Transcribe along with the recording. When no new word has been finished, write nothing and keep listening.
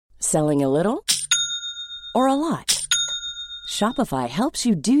Selling a little or a lot? Shopify helps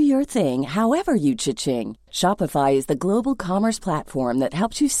you do your thing however you cha-ching. Shopify is the global commerce platform that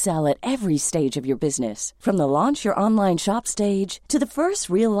helps you sell at every stage of your business. From the launch your online shop stage to the first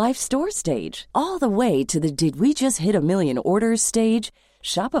real-life store stage, all the way to the did we just hit a million orders stage.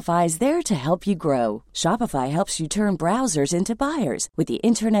 Shopify is there to help you grow. Shopify helps you turn browsers into buyers with the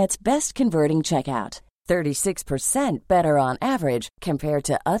internet's best converting checkout. 36% better on average compared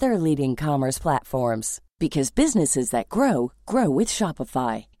to other leading commerce platforms. Because businesses that grow, grow with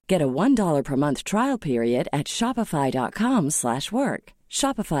Shopify. Get a $1 per month trial period at shopify.com/work.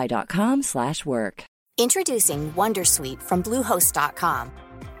 Shopify.com/work. Introducing Wondersuite from Bluehost.com.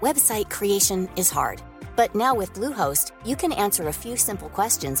 Website creation is hard, but now with Bluehost, you can answer a few simple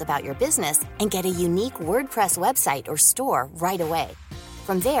questions about your business and get a unique WordPress website or store right away.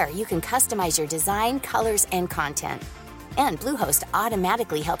 From there, you can customize your design, colors, and content. And Bluehost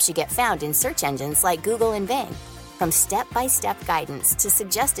automatically helps you get found in search engines like Google and Bing. From step-by-step guidance to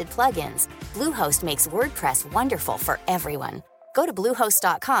suggested plugins, Bluehost makes WordPress wonderful for everyone. Go to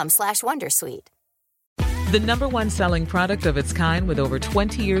bluehost.com/wondersuite. The number one selling product of its kind with over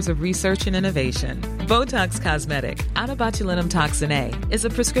 20 years of research and innovation. Botox Cosmetic, out of botulinum toxin A, is a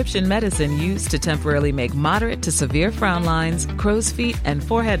prescription medicine used to temporarily make moderate to severe frown lines, crow's feet, and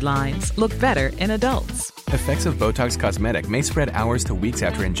forehead lines look better in adults. Effects of Botox Cosmetic may spread hours to weeks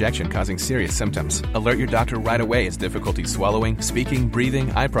after injection, causing serious symptoms. Alert your doctor right away as difficulty swallowing, speaking,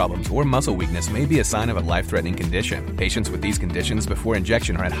 breathing, eye problems, or muscle weakness may be a sign of a life-threatening condition. Patients with these conditions before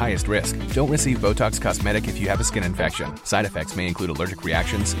injection are at highest risk. Don't receive Botox Cosmetic if you have a skin infection. Side effects may include allergic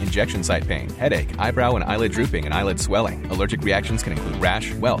reactions, injection site pain, headache, eyebrow and eyelid drooping, and eyelid swelling. Allergic reactions can include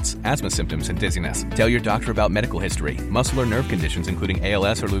rash, welts, asthma symptoms, and dizziness. Tell your doctor about medical history, muscle or nerve conditions including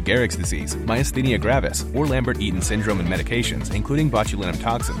ALS or Lou Gehrig's disease, myasthenia gravis, or Lambert-Eaton syndrome and medications, including botulinum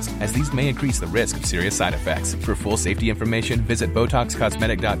toxins, as these may increase the risk of serious side effects. For full safety information, visit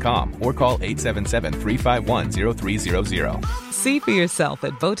BotoxCosmetic.com or call 877-351-0300. See for yourself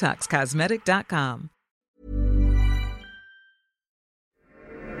at BotoxCosmetic.com.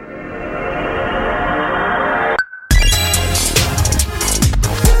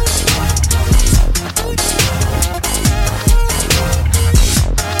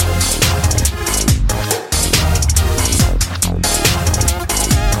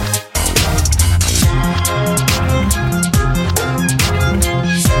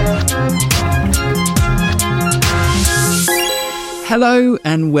 Hello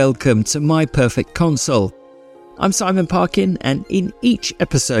and welcome to My Perfect Console. I'm Simon Parkin, and in each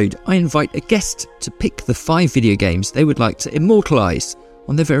episode I invite a guest to pick the 5 video games they would like to immortalise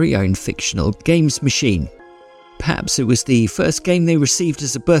on their very own fictional games machine. Perhaps it was the first game they received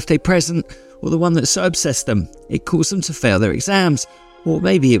as a birthday present, or the one that so obsessed them it caused them to fail their exams, or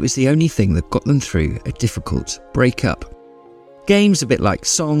maybe it was the only thing that got them through a difficult breakup. Games, a bit like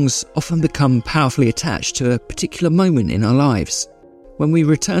songs, often become powerfully attached to a particular moment in our lives. When we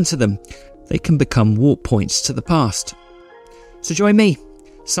return to them, they can become warp points to the past. So join me,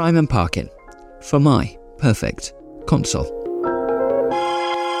 Simon Parkin, for My Perfect Console.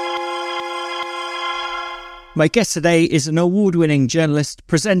 My guest today is an award-winning journalist,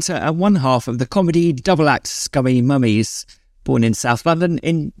 presenter, and one half of the comedy double act Scummy Mummies. Born in South London,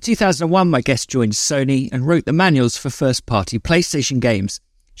 in 2001 my guest joined Sony and wrote the manuals for first-party PlayStation games.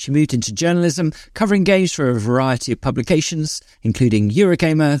 She moved into journalism, covering games for a variety of publications, including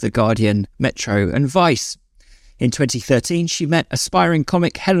Eurogamer, The Guardian, Metro and Vice. In 2013, she met aspiring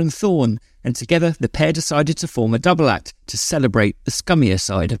comic Helen Thorne, and together the pair decided to form a double act to celebrate the scummier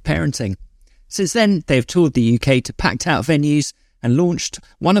side of parenting. Since then, they have toured the UK to packed-out venues and launched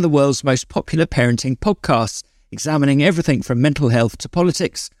one of the world's most popular parenting podcasts, examining everything from mental health to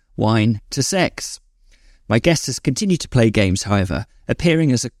politics, wine to sex. My guest has continued to play games, however,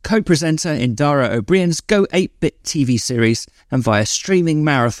 appearing as a co-presenter in Dara O'Brien's Go 8-Bit TV series and via streaming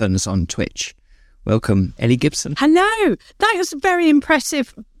marathons on Twitch. Welcome, Ellie Gibson. Hello. That was a very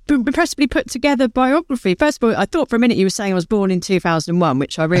impressively put together biography. First of all, I thought for a minute you were saying I was born in 2001,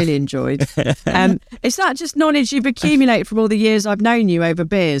 which I really enjoyed. Is that just knowledge you've accumulated from all the years I've known you over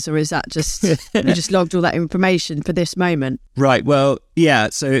beers, or is that just you just logged all that information for this moment? Right, well, yeah,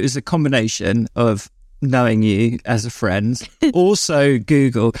 so it was a combination of knowing you as a friend, also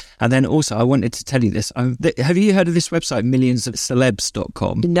Google, and then also I wanted to tell you this. Have you heard of this website,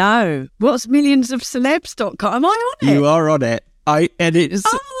 millionsofcelebs.com? No. What's millionsofcelebs.com? Am I on it? You are on it. It's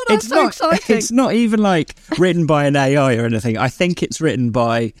so exciting. It's not even like written by an AI or anything. I think it's written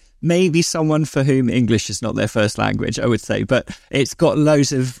by maybe someone for whom English is not their first language, I would say, but it's got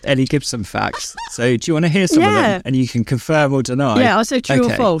loads of Ellie Gibson facts. So do you want to hear some of them? And you can confirm or deny. Yeah, I'll say true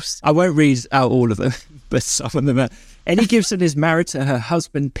or false. I won't read out all of them, but some of them are. Ellie Gibson is married to her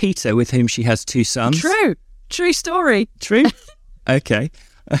husband, Peter, with whom she has 2 sons. True story. True? Okay.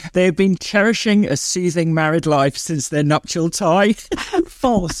 They have been cherishing a soothing married life since their nuptial tie.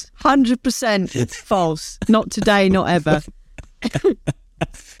 False. 100% false. Not today, not ever.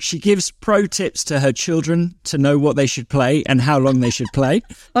 She gives pro tips to her children to know what they should play and how long they should play.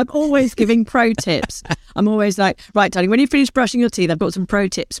 I'm always giving pro tips. I'm always like, right, darling, when you finish brushing your teeth, I've got some pro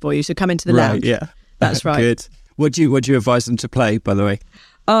tips for you, so come into the lounge. Yeah. That's right. Good. What do you advise them to play, by the way?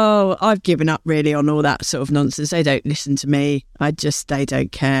 Oh, I've given up really on all that sort of nonsense. They don't listen to me. They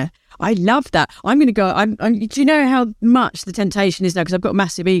don't care. I love that. I'm going to go. Do you know how much the temptation is now? Because I've got a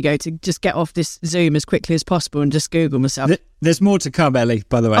massive ego to just get off this Zoom as quickly as possible and just Google myself. There's more to come, Ellie,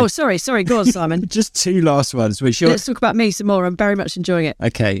 by the way. Oh, sorry. Go on, Simon. Just 2 last ones. Let's talk about me some more. I'm very much enjoying it.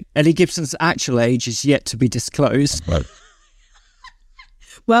 Okay. Ellie Gibson's actual age is yet to be disclosed. Right.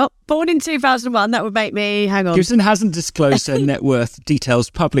 Well, born in 2001, that would make me... Hang on. Gibson hasn't disclosed her net worth details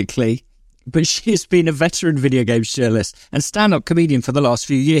publicly, but she has been a veteran video games journalist and stand-up comedian for the last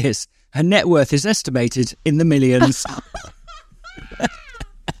few years. Her net worth is estimated in the millions.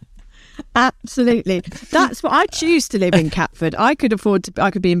 Absolutely. That's what I choose to live in Catford. I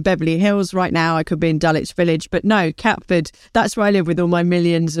could be in Beverly Hills right now. I could be in Dulwich Village, but no, Catford, that's where I live with all my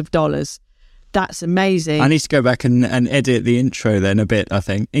millions of dollars. That's amazing. I need to go back and edit the intro then a bit, I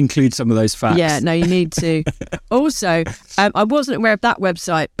think. Include some of those facts. Yeah, no, you need to. Also, I wasn't aware of that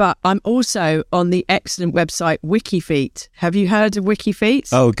website, but I'm also on the excellent website WikiFeet. Have you heard of WikiFeet?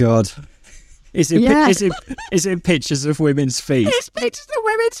 Oh, God. Is it pictures of women's feet? It's pictures of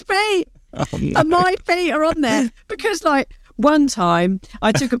women's feet. Oh, no. And my feet are on there. Because, one time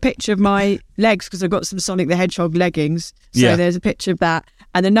I took a picture of my legs because I got some Sonic the Hedgehog leggings. So there's a picture of that.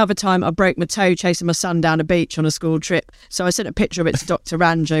 And another time I broke my toe chasing my son down a beach on a school trip. So I sent a picture of it to Dr.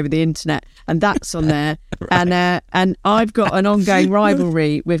 Range over the internet, and that's on there. Right. And I've got an ongoing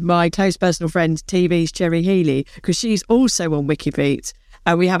rivalry with my close personal friend TV's Cherry Healy, because she's also on WikiFeet.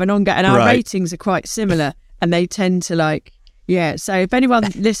 And we have an ongoing, and our ratings are quite similar, and they tend to so if anyone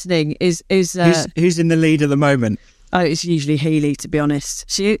listening is who's in the lead at the moment? Oh, it's usually Healy, to be honest.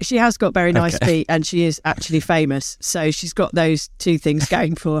 She has got very nice feet, and she is actually famous. So she's got those 2 things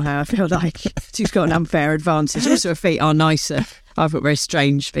going for her. I feel like she's got an unfair advantage. Also, her feet are nicer. I've got very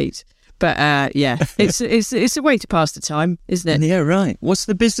strange feet. But it's a way to pass the time, isn't it? Yeah, right. What's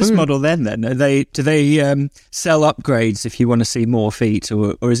the business model then? Do they sell upgrades if you want to see more feet,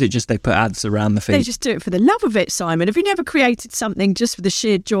 or is it just they put ads around the feet? They just do it for the love of it, Simon. Have you never created something just for the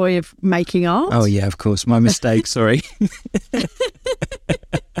sheer joy of making art? Oh yeah, of course. My mistake. Sorry.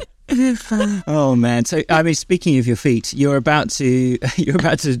 Oh man! So I mean, speaking of your feet, you're about to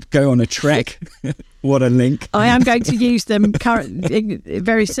go on a trek. What a link! I am going to use them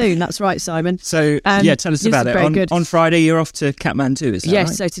very soon. That's right, Simon. So tell us about it. On Friday, you're off to Kathmandu, is that right?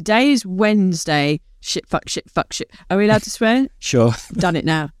 Yes. So today is Wednesday. Shit, fuck. Are we allowed to swear? Sure. Done it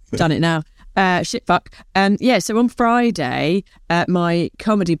now. Shit, fuck. So on Friday, my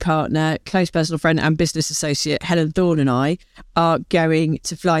comedy partner, close personal friend and business associate Helen Thorne and I are going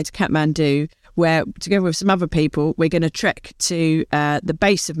to fly to Kathmandu, where together with some other people, we're going to trek to the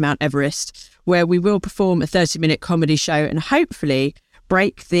base of Mount Everest, where we will perform a 30-minute comedy show and hopefully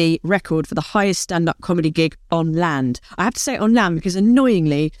break the record for the highest stand-up comedy gig on land. I have to say on land because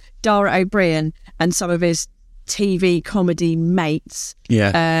annoyingly, Dara O'Brien and some of his TV comedy mates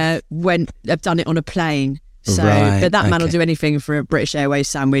have done it on a plane. So, but that man will do anything for a British Airways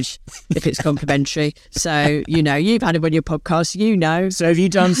sandwich if it's complimentary. So, you've had it on your podcast, So have you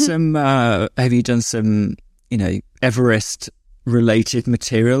done some, Everest related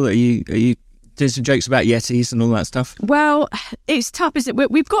material? Are you doing some jokes about Yetis and all that stuff? Well, it's tough, isn't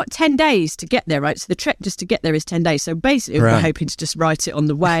it? We've got 10 days to get there, right? So the trek just to get there is 10 days. So basically we're hoping to just write it on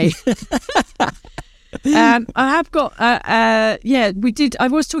the way. I have got, we did. I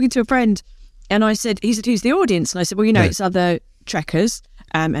was talking to a friend and I said, he said, who's the audience? And I said, well, it's other trekkers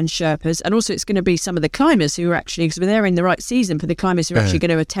and Sherpas. And also it's going to be some of the climbers who are actually, because they're in the right season for the climbers who are actually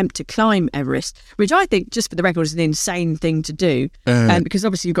going to attempt to climb Everest, which I think, just for the record, is an insane thing to do. Because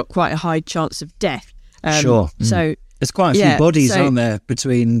obviously you've got quite a high chance of death. Sure. So there's quite a few bodies, aren't there,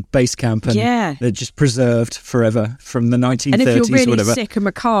 between base camp and they're just preserved forever from the 1930s. And if you're really whatever. sick and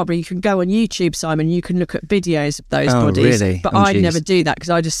macabre, you can go on YouTube, Simon, you can look at videos of those bodies. Really? But I never do that because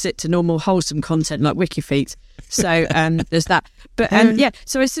I just sit to normal wholesome content like WikiFeet. So there's that. But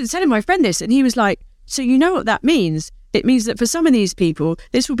so I was telling my friend this and he was like, so you know what that means? it means that for some of these people,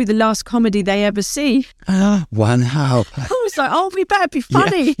 this will be the last comedy they ever see. Wow. I was like, oh, we better be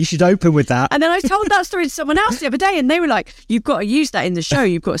funny. Yeah, you should open with that. And then I told that story to someone else the other day, and they were like, you've got to use that in the show.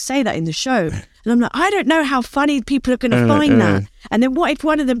 You've got to say that in the show. And I'm like, I don't know how funny people are going to find that. And then what if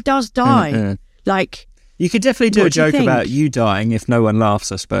one of them does die? Like, you could definitely do a joke about you dying if no one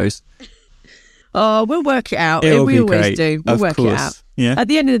laughs, I suppose. Oh, we'll work it out. It'll We be always great. do. We'll work it out. Yeah. At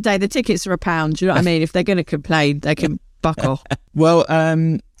the end of the day, the tickets are £1. Do you know what I mean? If they're going to complain, they can buck off. Well,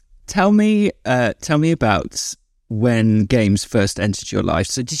 tell me about when games first entered your life.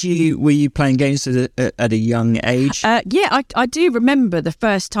 So were you playing games at a young age? Yeah, I do remember the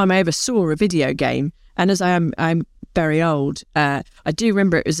first time I ever saw a video game. And as I'm very old, I do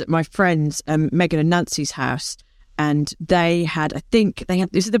remember it was at my friends, Megan and Nancy's house. And they had,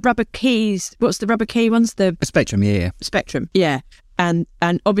 this is the rubber keys. What's the rubber key ones? A Spectrum, yeah. Spectrum, yeah. And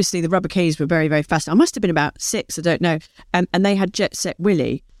obviously the rubber keys were very, very fast. I must have been about 6, I don't know. And they had Jet Set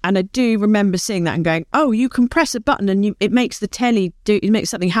Willy. And I do remember seeing that and going, oh, you can press a button and it makes the telly it makes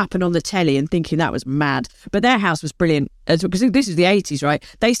something happen on the telly, and thinking that was mad. But their house was brilliant because this is the 80s, right?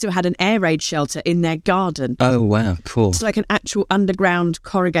 They still had an air raid shelter in their garden. Oh, wow, cool. It's like an actual underground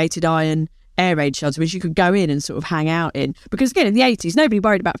corrugated iron air raid shelter which you could go in and sort of hang out in, because again in the 80s nobody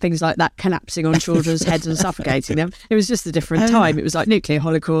worried about things like that collapsing on children's heads and suffocating them. It was just a different time. It was like nuclear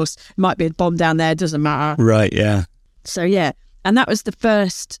holocaust, might be a bomb down there, doesn't matter. Right, yeah. So yeah, and that was the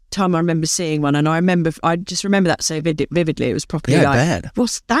first time I remember seeing one, and I just remember that so vividly. It was properly like, bad.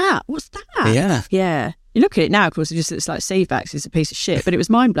 What's that? Yeah. You look at it now, of course, it just looks like Seafax is a piece of shit, but it was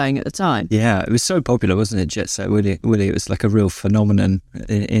mind-blowing at the time. Yeah, it was so popular, wasn't it, Jet Set Willy? It was like a real phenomenon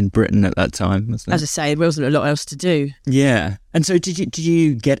in Britain at that time, wasn't it? As I say, there wasn't a lot else to do. Yeah. And so did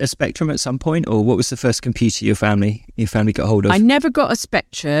you get a Spectrum at some point, or what was the first computer your family got hold of? I never got a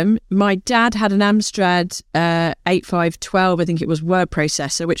Spectrum. My dad had an Amstrad 8512, I think it was, word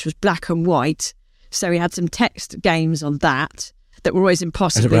processor, which was black and white. So he had some text games on that were always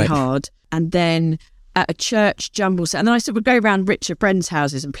impossibly hard. And then at a church jumble set, and then I would go around richer friends'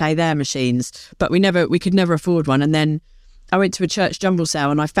 houses and play their machines, but we could never afford one. And then I went to a church jumble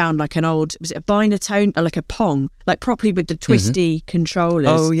sale and I found like an old, was it a Binatone, like a Pong, like properly with the twisty controllers.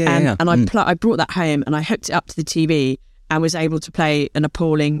 Oh yeah, and I brought that home and I hooked it up to the TV and was able to play an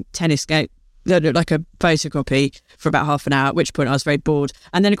appalling tennis game that looked like a photocopy for about half an hour, at which point I was very bored.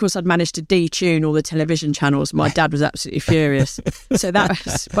 And then, of course, I'd managed to detune all the television channels. My dad was absolutely furious. So that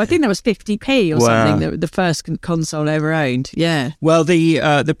was, I think that was 50p or something, the first console I ever owned. Yeah. Well,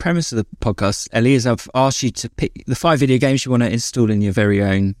 the premise of the podcast, Ellie, is I've asked you to pick the 5 video games you want to install in your very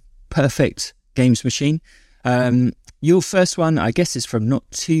own perfect games machine. Your first one, I guess, is from not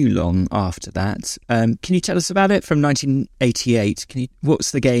too long after that. Can you tell us about it? From 1988.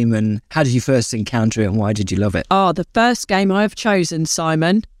 What's the game and how did you first encounter it and why did you love it? Oh, the first game I've chosen,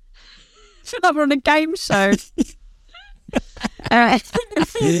 Simon. I feel like we're on a game show.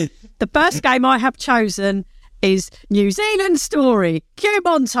 The first game I have chosen is New Zealand Story. Cue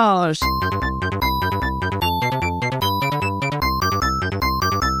montage.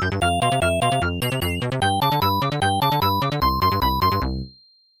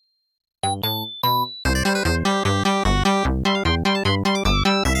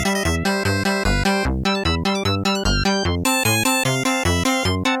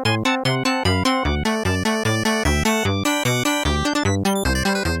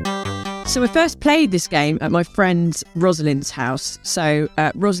 So I first played this game at my friend Rosalind's house. So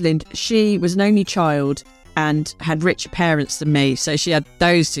Rosalind, she was an only child and had richer parents than me. So she had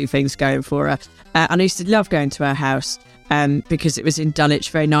those two things going for her. And I used to love going to her house because it was in Dulwich,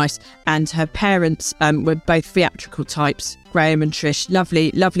 very nice. And her parents were both theatrical types, Graham and Trish,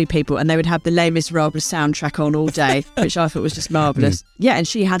 lovely, lovely people. And they would have the Les Miserables soundtrack on all day, which I thought was just marvellous. Yeah, and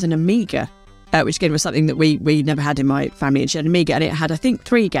she had an Amiga. Which again was something that we never had in my family. And she had an Amiga and it had, I think,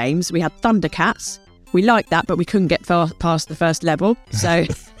 3 games. We had Thundercats. We liked that, but we couldn't get past the first level. So,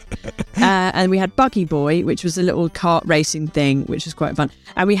 and we had Buggy Boy, which was a little kart racing thing, which was quite fun.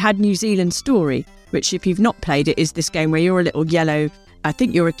 And we had New Zealand Story, which if you've not played it, is this game where you're a little yellow, I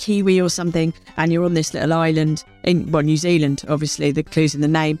think you're a Kiwi or something, and you're on this little island in, New Zealand, obviously, the clue's in the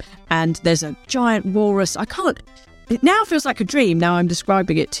name. And there's a giant walrus. It now feels like a dream, now I'm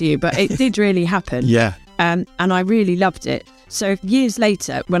describing it to you, but it did really happen. Yeah. And I really loved it. So years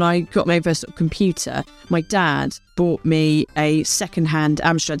later, when I got my first computer, my dad bought me a second-hand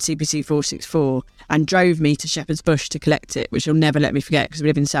Amstrad CPC 464 and drove me to Shepherd's Bush to collect it, which he'll never let me forget because we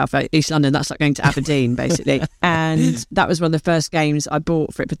live in East London. That's like going to Aberdeen, basically. And that was one of the first games I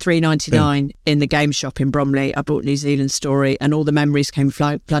bought for it for $3.99 in the game shop in Bromley. I bought New Zealand Story, and all the memories came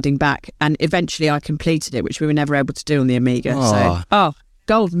flooding back. And eventually I completed it, which we were never able to do on the Amiga. So,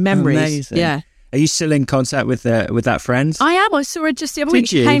 golden memories. Amazing. Yeah. Are you still in contact with that friend? I am. I saw her just the other week. Did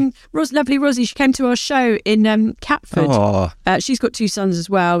She came, lovely Rosie. She came to our show in Catford. Oh. She's got 2 sons as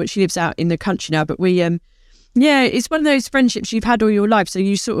well, but she lives out in the country now. But we, yeah, it's one of those friendships you've had all your life. So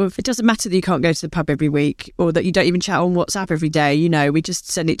you sort of, it doesn't matter that you can't go to the pub every week or that you don't even chat on WhatsApp every day. You know, we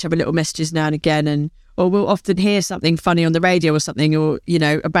just send each other little messages now and again, or we'll often hear something funny on the radio or something, or, you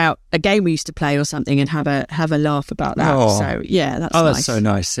know, about a game we used to play or something and have a laugh about that. Oh. So yeah, that's nice. That's so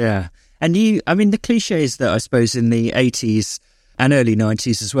nice. Yeah. And the cliches that I suppose in the 80s and early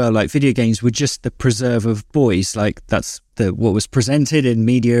 90s as well, like video games were just the preserve of boys. Like that's what was presented in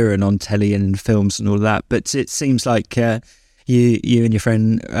media and on telly and films and all of that. But it seems like you and your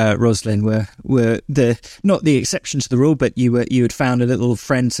friend Rosalind were not the exception to the rule, but you had found a little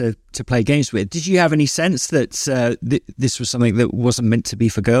friend to play games with. Did you have any sense that this was something that wasn't meant to be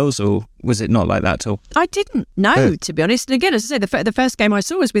for girls, or was it not like that at all? I didn't know, to be honest. And again, as I say, the first game I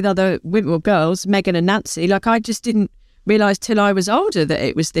saw was with other women or girls, Megan and Nancy. Like, I just didn't realise till I was older that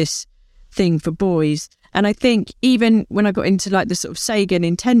it was this thing for boys. And I think even when I got into like the sort of Sega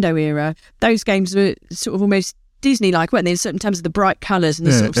Nintendo era, those games were sort of almost Disney-like, weren't they, in certain terms of the bright colours and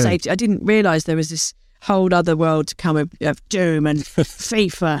the sort of safety. I didn't realise there was this whole other world to come of Doom and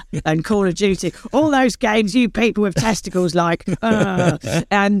FIFA and Call of Duty, all those games you people with testicles like.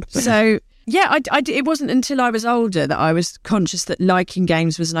 And so, yeah, it wasn't until I was older that I was conscious that liking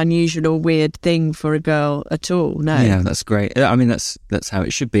games was an unusual or weird thing for a girl at all. No. Yeah, that's great. I mean, that's how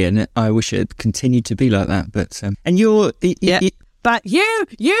it should be, and I wish it had continued to be like that. But and you're... But you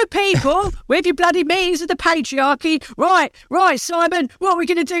people, with your bloody meetings of the patriarchy, right, Simon, what are we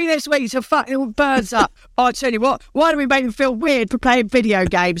going to do this week to fuck all birds up? I tell you what, why do we make them feel weird for playing video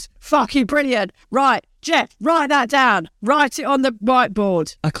games? Fucking brilliant. Right, Jeff, write that down. Write it on the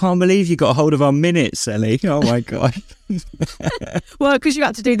whiteboard. I can't believe you got a hold of our minutes, Ellie. Oh, my God. Well, because you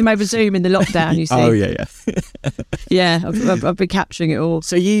had to do them over Zoom in the lockdown, you see. Oh, yeah. Yeah, I've been capturing it all.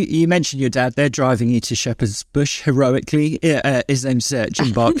 So you mentioned your dad. They're driving you to Shepherd's Bush heroically. His name's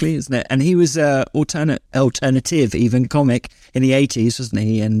Jim Barclay, isn't it? And he was alternative, even comic in the 80s, wasn't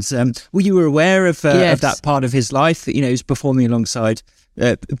he? And you were aware of that part of his life? You know, he was performing alongside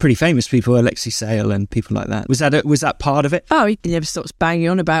pretty famous people, Alexei Sale and people like that. Was that part of it? Oh, he never stops banging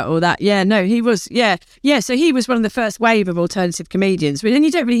on about all that. Yeah, no, he was. Yeah. So he was one of the first wave of alternative comedians. And you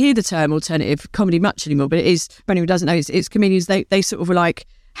don't really hear the term alternative comedy much anymore. But it is, for anyone who doesn't know, it's comedians. They sort of were like,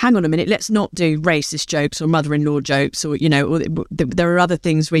 hang on a minute, let's not do racist jokes or mother-in-law jokes, or, you know, or there are other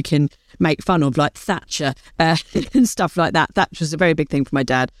things we can make fun of, like Thatcher and stuff like that. That was a very big thing for my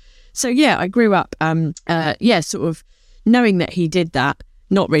dad. So yeah, I grew up, sort of knowing that he did that,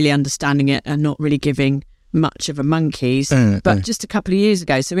 not really understanding it and not really giving much of a monkeys. But just a couple of years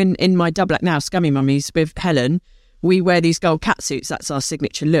ago, so in my double act now, Scummy Mummies with Helen, we wear these gold catsuits. That's our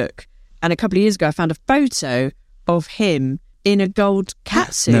signature look. And a couple of years ago, I found a photo of him in a gold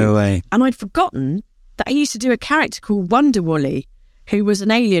catsuit. No way. And I'd forgotten that he used to do a character called Wonder Wally, who was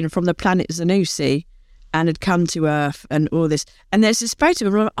an alien from the planet Zanussi and had come to Earth and all this. And there's this photo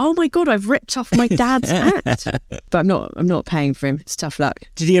of him. Oh my God, I've ripped off my dad's act. But I'm not paying for him. It's tough luck.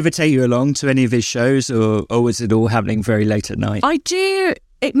 Did he ever take you along to any of his shows, or was it all happening very late at night? I do.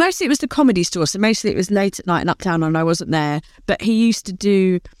 Mostly it was the Comedy Store, so mostly it was late at night and Uptown, and I wasn't there. But he used to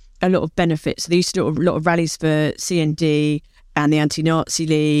do a lot of benefits. So they used to do a lot of rallies for CND and the Anti-Nazi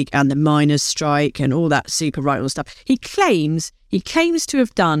League and the miners' strike and all that super right stuff. He claims to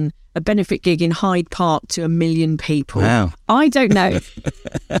have done a benefit gig in Hyde Park to 1 million people. Wow. I don't know.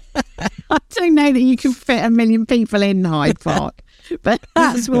 I don't know that you can fit 1 million people in Hyde Park, but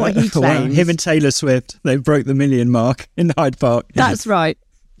that's what he claims. Well, him and Taylor Swift, they broke the 1 million mark in Hyde Park. That's right.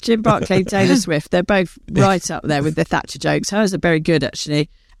 Jim Barclay, Taylor Swift, they're both right up there with the Thatcher jokes. Hers are very good, actually.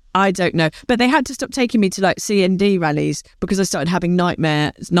 I don't know. But they had to stop taking me to like CND rallies because I started having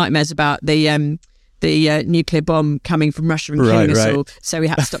nightmares about the nuclear bomb coming from Russia and killing us all. So we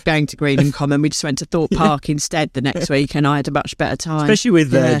had to stop going to Greenham Common. We just went to Thorpe Park instead the next week, and I had a much better time. Especially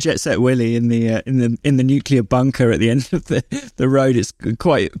with Jet Set Willie in the nuclear bunker at the end of the road. It's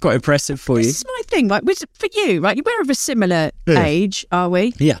quite impressive for you. This is my thing, like for you, right? We're of a similar age, are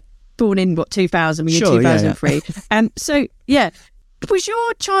we? Yeah. Born in 2000, when you're 2003. So yeah. Was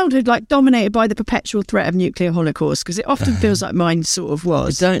your childhood like dominated by the perpetual threat of nuclear holocaust? Because it often feels like mine sort of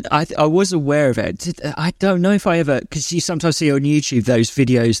was. I was aware of it. I don't know if I ever, because you sometimes see on YouTube those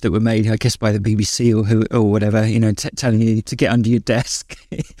videos that were made, I guess, by the BBC or whatever, telling you to get under your desk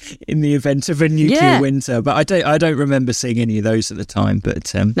in the event of a nuclear winter. But I don't remember seeing any of those at the time.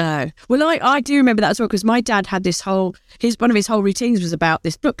 But no. Well, I do remember that as well, because my dad had this one of his whole routines was about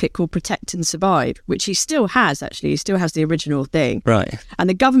this booklet called Protect and Survive, which he still has, actually. He still has the original thing. Right. And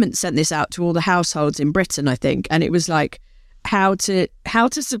the government sent this out to all the households in Britain, I think, and it was like how to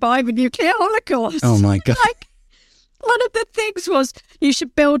survive a nuclear holocaust. Oh my God. Like, one of the things was you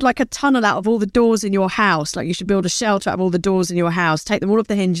should build like a tunnel out of all the doors in your house. Like you should build a shelter out of all the doors in your house, take them all off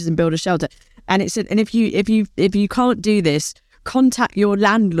the hinges and build a shelter. And it said, and if you can't do this, contact your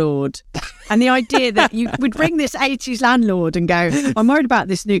landlord. And the idea that you would ring this 80s landlord and go, I'm worried about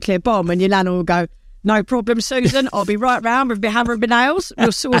this nuclear bomb, and your landlord will go, no problem, Susan. I'll be right round with my hammer and my nails.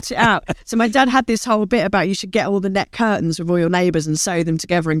 We'll sort it out. So my dad had this whole bit about you should get all the net curtains with all your neighbours and sew them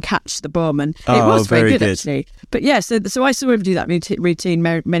together and catch the bomb. And it was very good, actually. But yeah, so I saw him do that routine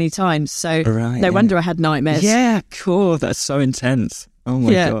many times. So no wonder I had nightmares. Yeah, cool. That's so intense. Oh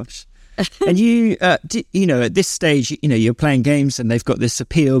my gosh. And you, at this stage, you're playing games and they've got this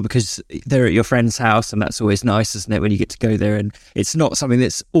appeal because they're at your friend's house, and that's always nice, isn't it, when you get to go there? And it's not something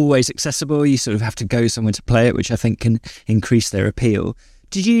that's always accessible. You sort of have to go somewhere to play it, which I think can increase their appeal.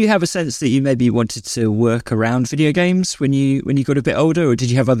 Did you have a sense that you maybe wanted to work around video games when you got a bit older, or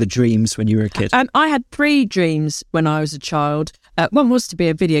did you have other dreams when you were a kid? I had 3 dreams when I was a child. One was to be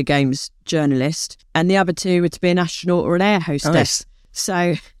a video games journalist, and the other 2 were to be an astronaut or an air hostess. Nice. So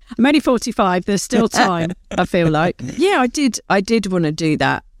I'm only 45. There's still time, I feel like. Yeah, I did want to do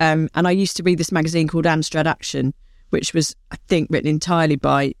that. And I used to read this magazine called Amstrad Action, which was, I think, written entirely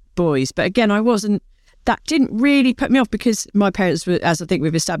by boys. But again, that didn't really put me off, because my parents were, as I think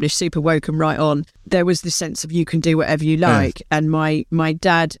we've established, super woke and right on. There was this sense of you can do whatever you like. And my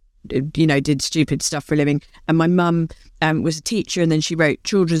dad, did stupid stuff for a living. And my mum was a teacher, and then she wrote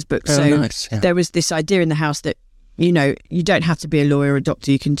children's books. Nice. Yeah. There was this idea in the house that, you don't have to be a lawyer or a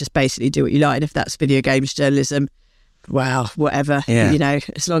doctor. You can just basically do what you like. And if that's video games journalism, wow, whatever. Yeah.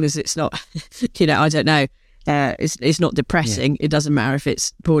 As long as it's not, I don't know. It's not depressing. Yeah. It doesn't matter if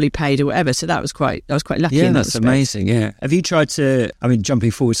it's poorly paid or whatever. So I was quite lucky. Yeah, in that that's respect. amazing. Yeah. Have you tried to? Jumping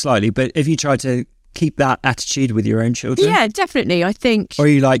forward slightly, but have you tried to keep that attitude with your own children? Yeah, definitely. I think. Or are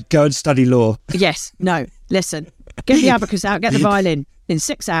you like, go and study law? Yes. No. Listen. Get the abacus out. Get the violin. In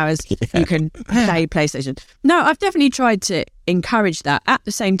 6 hours, you can play PlayStation. No, I've definitely tried to encourage that. At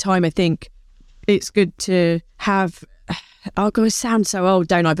the same time, I think it's good to have. Oh God, I sound so old,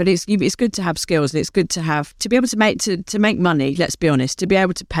 don't I? But it's good to have skills, and it's good to be able to make money. Let's be honest, to be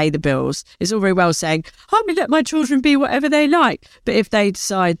able to pay the bills. It's all very well saying, "I'm going to let my children be whatever they like," but if they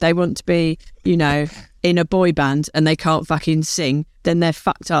decide they want to be, in a boy band and they can't fucking sing, then they're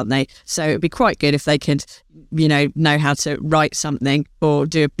fucked, aren't they? So it'd be quite good if they could, know how to write something or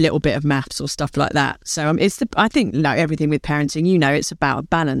do a little bit of maths or stuff like that. So I think like everything with parenting, it's about a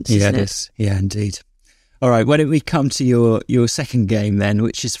balance. Yeah, isn't it is. Yeah, indeed. All right, why don't we come to your second game then,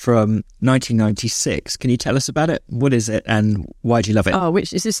 which is from 1996. Can you tell us about it? What is it and why do you love it? Oh,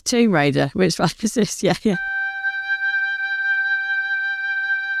 which is this? Tomb Raider? Which one is this? Yeah.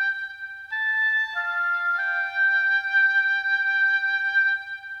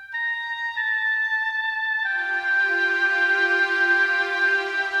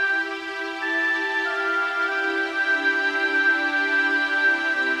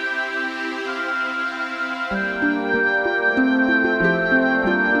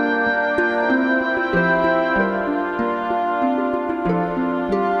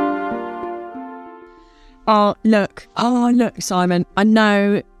 Oh, look, Simon, I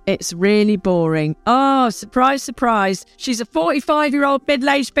know it's really boring. Oh, surprise, surprise. She's a 45-year-old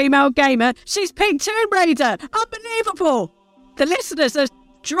middle-aged female gamer. She's picked Tomb Raider. Unbelievable. The listeners are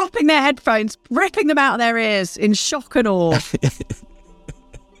dropping their headphones, ripping them out of their ears in shock and awe.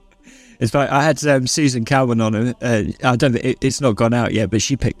 It's funny, I had Susan Calvin on. I don't think it's not gone out yet, but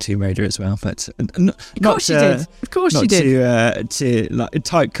she picked Tomb Raider as well. But of course she did. Of course she did. To like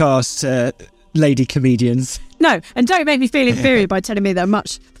typecast lady comedians. No, and don't make me feel inferior by telling me that a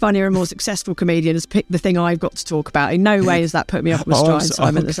much funnier and more successful comedian has picked the thing I've got to talk about. In no way has that put me off my stride,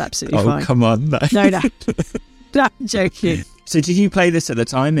 Simon. That's absolutely fine. Oh, come on. No. No. I'm joking. So did you play this at the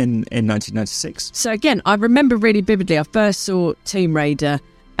time in 1996? So again, I remember really vividly, I first saw Tomb Raider.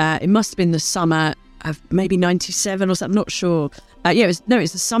 It must have been the summer of maybe 97 or something, I'm not sure. It's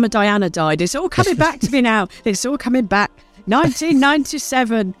the summer Diana died. It's all coming back to me now. It's all coming back.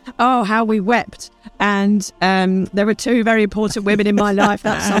 1997. Oh, how we wept. And there were two very important women in my life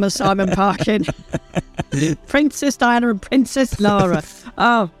that summer, Simon Parkin. Princess Diana and Princess Lara.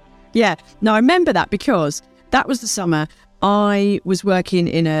 Oh, yeah. No, I remember that because that was the summer I was working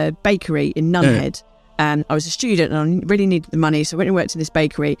in a bakery in Nunhead. And I was a student and I really needed the money. So I went and worked in this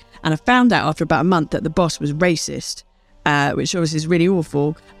bakery. And I found out after about a month that the boss was racist, which obviously is really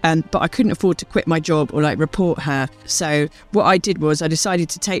awful. But I couldn't afford to quit my job or report her. So what I did was I decided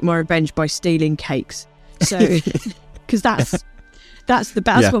to take my revenge by stealing cakes. So, because that's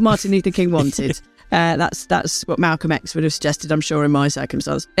what Martin Luther King wanted. That's what Malcolm X would have suggested, I'm sure, in my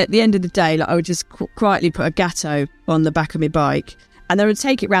circumstance. At the end of the day, I would just quietly put a gatto on the back of my bike. And they would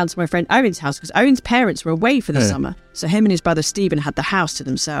take it round to my friend Owen's house because Owen's parents were away for the summer. So him and his brother Stephen had the house to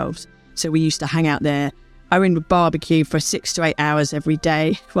themselves. So we used to hang out there. Owen would barbecue for 6 to 8 hours every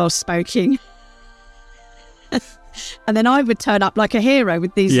day while smoking. And then I would turn up like a hero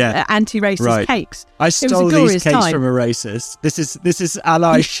with these anti-racist cakes. I stole these cakes time from a racist. This is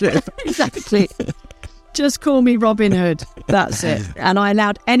allyship. Exactly. Just call me Robin Hood. That's it. And I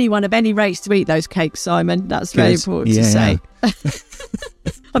allowed anyone of any race to eat those cakes, Simon. That's very important to say.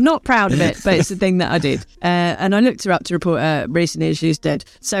 I'm not proud of it, but it's the thing that I did. And I looked her up to report her recently and she's dead.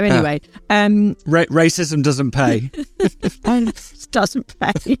 So anyway. Racism doesn't pay. Doesn't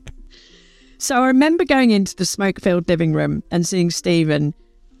pay. So I remember going into the smoke-filled living room and seeing Stephen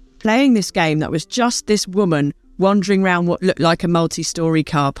playing this game that was just this woman wandering around what looked like a multi-storey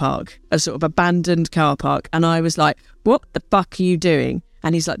car park, a sort of abandoned car park. And I was like, what the fuck are you doing?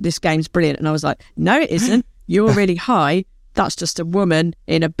 And he's like, this game's brilliant. And I was like, no, it isn't. You're really high. That's just a woman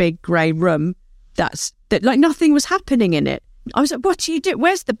in a big grey room. That nothing was happening in it. I was like, what do you do?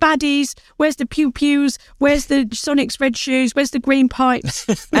 Where's the baddies? Where's the pew-pews? Where's the Sonic's red shoes? Where's the green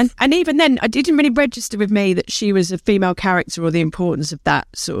pipes? And even then, it didn't really register with me that she was a female character or the importance of that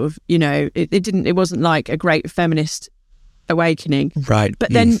sort of, it wasn't like a great feminist awakening. Right. But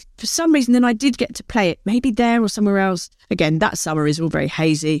then for some reason, then I did get to play it, maybe there or somewhere else. Again, that summer is all very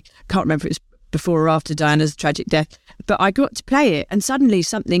hazy. Can't remember if it was before or after Diana's tragic death. But I got to play it and suddenly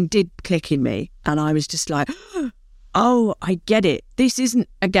something did click in me. And I was just like, oh, I get it. This isn't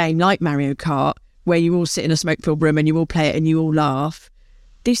a game like Mario Kart where you all sit in a smoke-filled room and you all play it and you all laugh.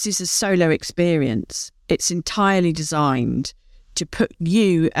 This is a solo experience. It's entirely designed to put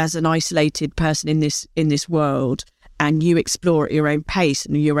you as an isolated person in this world, and you explore at your own pace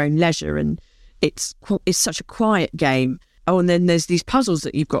and your own leisure. And it's such a quiet game. Oh, and then there's these puzzles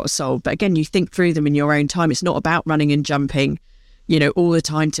that you've got to solve. But again, you think through them in your own time. It's not about running and jumping, all the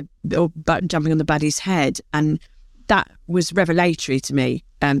time or jumping on the baddie's head. And that was revelatory to me.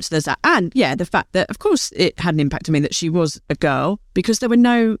 So there's that. And the fact that, of course, it had an impact on me that she was a girl, because there were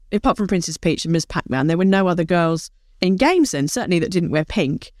no, apart from Princess Peach and Ms. Pac-Man, there were no other girls in games then, certainly that didn't wear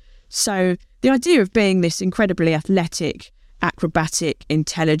pink. So the idea of being this incredibly athletic, acrobatic,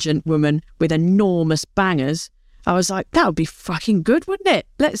 intelligent woman with enormous bangers, I was like, that would be fucking good, wouldn't it?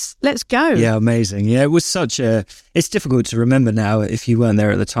 Let's go. Yeah, amazing. Yeah, it was it's difficult to remember now if you weren't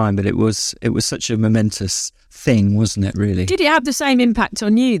there at the time, but it was such a momentous thing, wasn't it, really? Did it have the same impact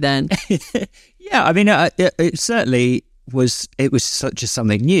on you then? Yeah, I mean, it certainly was. It was such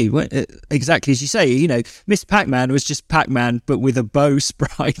something new. Exactly as you say, Miss Pac-Man was just Pac-Man, but with a bow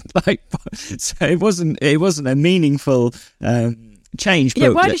sprite. So it wasn't a meaningful change. Yeah,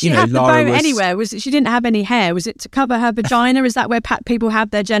 why did she have the bow anywhere? Was it she didn't have any hair? Was it to cover her vagina? Is that where people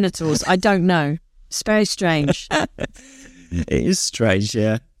have their genitals? I don't know. It's very strange. It is strange,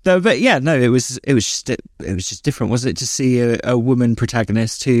 yeah. No, but it was just different, wasn't it, to see a woman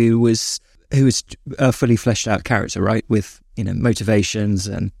protagonist who was a fully fleshed out character, right, with motivations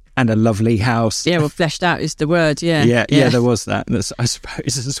and a lovely house. Yeah, well, fleshed out is the word. Yeah, yeah. There was that, I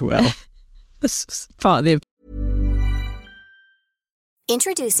suppose, as well. That's part of the.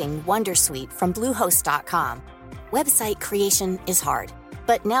 Introducing Wondersuite from Bluehost.com. Website creation is hard,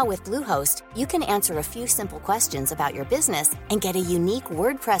 but now with Bluehost, you can answer a few simple questions about your business and get a unique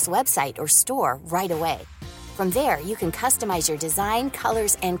WordPress website or store right away. From there, you can customize your design,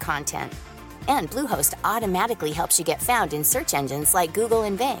 colors, and content. And Bluehost automatically helps you get found in search engines like Google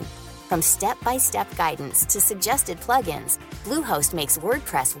and Bing. From step-by-step guidance to suggested plugins, Bluehost makes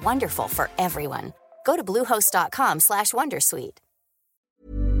WordPress wonderful for everyone. Go to bluehost.com/wondersuite.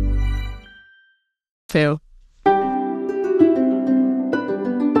 Phil.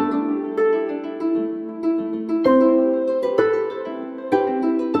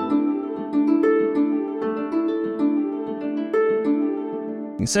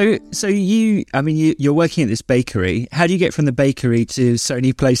 So you're working at this bakery. How do you get from the bakery to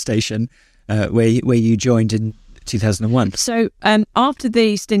Sony PlayStation, where you joined 2001? So after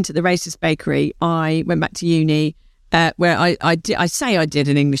the stint at the Racist Bakery, I went back to uni, where I did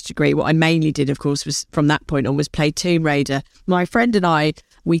an English degree. What I mainly did, of course, was from that point on was play Tomb Raider. My friend and I,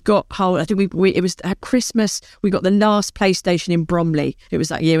 we got it was at Christmas, we got the last PlayStation in Bromley. It was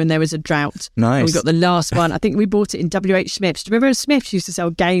that year when there was a drought. Nice. And we got the last one. I think we bought it in W.H. Smith's. Do you remember Smith's used to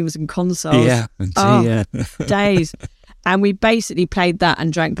sell games and consoles? Yeah. Days. And we basically played that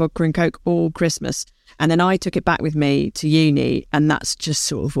and drank vodka and Coke all Christmas. And then I took it back with me to uni, and that's just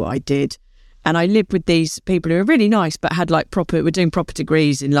sort of what I did. And I lived with these people who were really nice, but were doing proper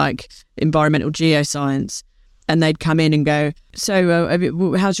degrees in like environmental geoscience. And they'd come in and go, so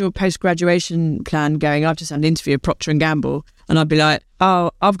how's your post-graduation plan going? I've just had an interview at Procter & Gamble. And I'd be like,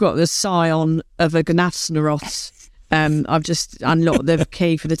 oh, I've got the scion of a Gnathnarot. I've just unlocked the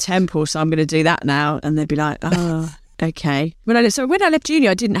key for the temple, so I'm going to do that now. And they'd be like, oh, okay. When I left uni,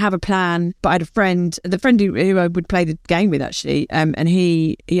 I didn't have a plan, but I had the friend who I would play the game with, actually, and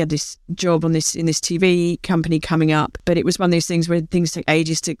he had this job in this TV company coming up, but it was one of those things where things take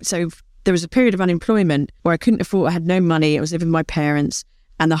ages to... So there was a period of unemployment where I couldn't afford, I had no money, I was living with my parents,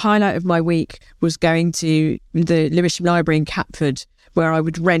 and the highlight of my week was going to the Lewisham Library in Catford, where I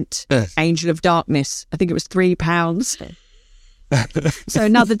would rent Angel of Darkness. I think it was £3. So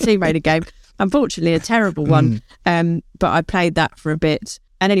another Tomb Raider game. Unfortunately, a terrible one, but I played that for a bit.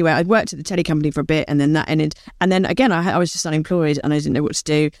 And anyway, I'd worked at the telly company for a bit, and then that ended. And then again, I was just unemployed, and I didn't know what to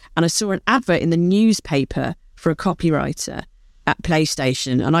do. And I saw an advert in the newspaper for a copywriter at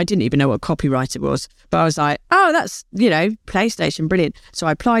PlayStation, and I didn't even know what a copywriter was, but I was like, oh, that's, PlayStation, brilliant. So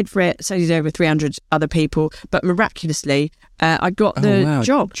I applied for it, so did over 300 other people, but miraculously I got the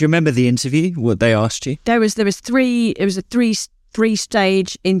job. Do you remember the interview, what they asked you? It was a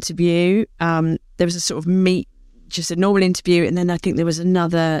three-stage interview. There was a sort of just a normal interview, and then I think there was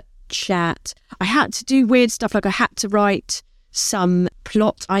another chat. I had to do weird stuff, like I had to write some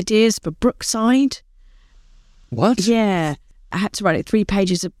plot ideas for Brookside. What? Yeah. I had to write 3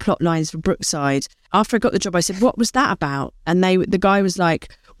 pages of plot lines for Brookside. After I got the job, I said, what was that about? And the guy was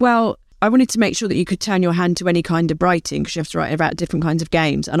like, well, I wanted to make sure that you could turn your hand to any kind of writing, because you have to write about different kinds of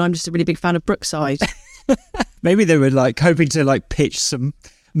games. And I'm just a really big fan of Brookside. Maybe they were like hoping to like pitch some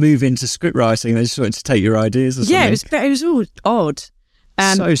move into script writing. They just wanted to take your ideas or something. Yeah, it was all odd.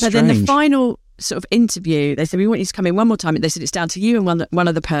 So strange. But then the final sort of interview, they said, we want you to come in one more time. They said, it's down to you and one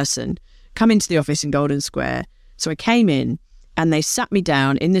other person. Come into the office in Golden Square. So I came in, and they sat me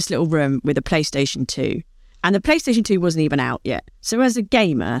down in this little room with a PlayStation 2. And the PlayStation 2 wasn't even out yet. So as a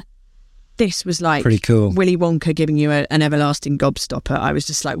gamer, this was like pretty cool. Willy Wonka giving you an everlasting gobstopper. I was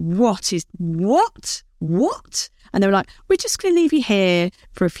just like, what? And they were like, we're just going to leave you here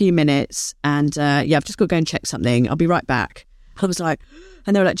for a few minutes. And I've just got to go and check something. I'll be right back. I was like,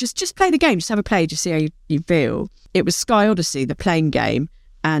 and they were like, just play the game. Just have a play. Just see how you feel. It was Sky Odyssey, the playing game.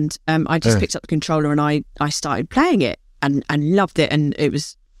 And I just picked up the controller and I started playing it. And loved it, and it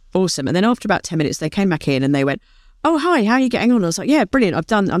was awesome. And then after about 10 minutes, they came back in and they went, oh, hi, how are you getting on? I was like, yeah,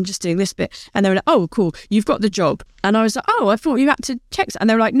 brilliant, I'm just doing this bit. And they were like, oh, cool, you've got the job. And I was like, oh, I thought you had to check. And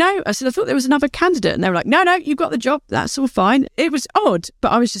they were like, no. I said, I thought there was another candidate. And they were like, no, you've got the job. That's all fine. It was odd,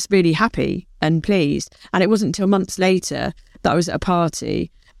 but I was just really happy and pleased. And it wasn't until months later that I was at a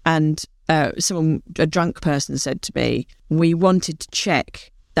party and a drunk person said to me, we wanted to check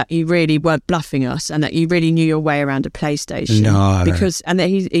that you really weren't bluffing us and that you really knew your way around a PlayStation. No. And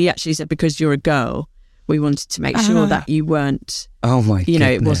he actually said, because you're a girl, we wanted to make sure that you weren't... Oh my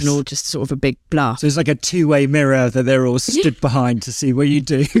goodness. It wasn't all just sort of a big bluff. So it's like a two-way mirror that they're all stood behind to see what you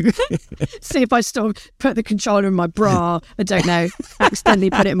do. See if I put the controller in my bra, I don't know,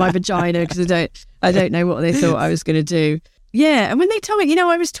 accidentally put it in my vagina because I don't know what they thought I was going to do. Yeah, and when they told me,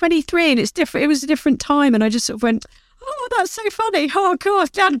 I was 23 and it's different. It was a different time, and I just sort of went, oh, that's so funny. Oh,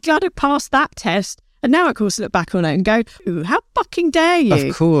 God, glad I passed that test. And now, of course, I look back on it and go, ooh, how fucking dare you?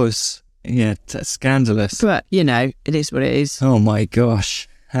 Of course. Yeah, that's scandalous. But, it is what it is. Oh, my gosh.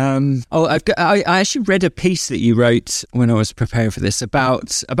 I actually read a piece that you wrote when I was preparing for this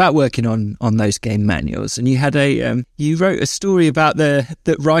about working on those game manuals, and you had you wrote a story about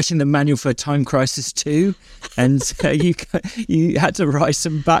writing the manual for Time Crisis 2, and you had to write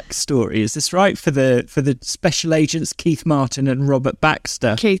some backstory. Is this right, for the special agents Keith Martin and Robert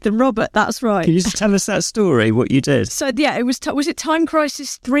Baxter? Keith and Robert, that's right. Can you just tell us that story? What you did? So yeah, it was it Time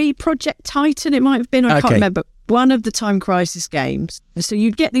Crisis 3 Project Titan? It might have been. I can't remember. One of the Time Crisis games. So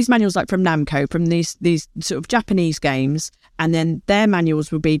you'd get these manuals like from Namco, from these sort of Japanese games, and then their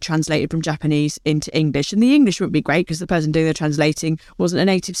manuals would be translated from Japanese into English. And the English wouldn't be great because the person doing the translating wasn't a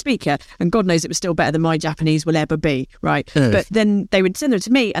native speaker. And God knows it was still better than my Japanese will ever be, right? But then they would send them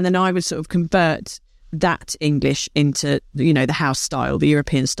to me, and then I would sort of convert that English into, you know, the house style, the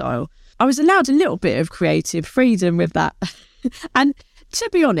European style. I was allowed a little bit of creative freedom with that. And to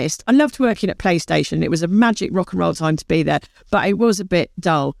be honest, I loved working at PlayStation. It was a magic rock and roll time to be there, but it was a bit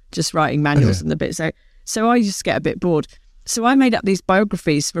dull just writing manuals and the bit. So I just get a bit bored. So I made up these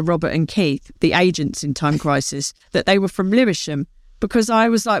biographies for Robert and Keith, the agents in Time Crisis, that they were from Lewisham, because I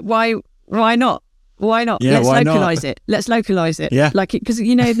was like, why not? Why not? Yeah, Let's why localise not? it. Let's localise it. Yeah. Like, because,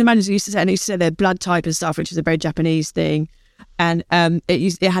 you know, the manuals used to say, and they used to say their blood type and stuff, which is a very Japanese thing. And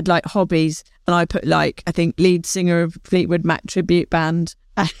it had like hobbies, and I put like, I think, lead singer of Fleetwood Mac tribute band.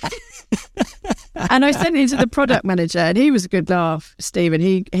 And I sent it to the product manager, and he was a good laugh, Stephen.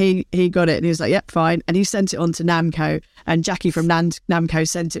 He got it, and he was like, "Yep, fine." And he sent it on to Namco, and Jackie from Namco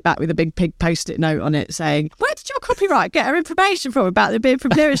sent it back with a big post-it note on it saying, "Where did your copyright get her information from about the being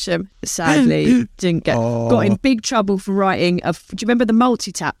from Lewisham?" Sadly, didn't get. Got in big trouble for writing. Do you remember the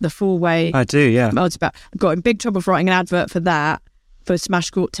multi-tap, the four-way? I do, yeah. Multi-tap. Got in big trouble for writing an advert for that. For Smash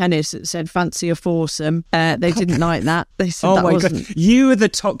Court Tennis, that said "fancy a foursome." They didn't like that. They said that wasn't. God, you were the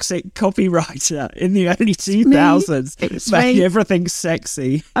toxic copywriter in the early 2000s. It's making me. everything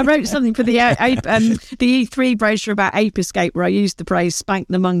sexy. I wrote something for the E3 brochure about Ape Escape, where I used the phrase "spank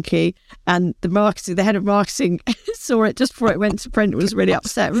the monkey," and the head of marketing saw it just before it went to print. Was really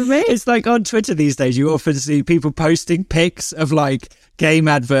upset with me. It's like on Twitter these days, you often see people posting pics of like game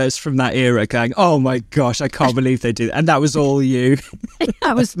adverts from that era going, "Oh my gosh, I can't believe they did," and that was all you.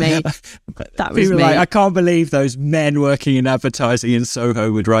 That was me. That was People me. like, I can't believe those men working in advertising in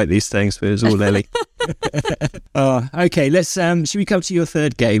Soho would write these things, but it was all Ellie. Okay, let's should we come to your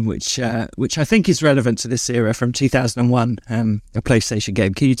third game, which I think is relevant to this era, from 2001, a PlayStation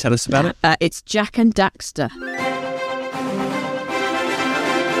game. Can you tell us about it? It's Jak and Daxter.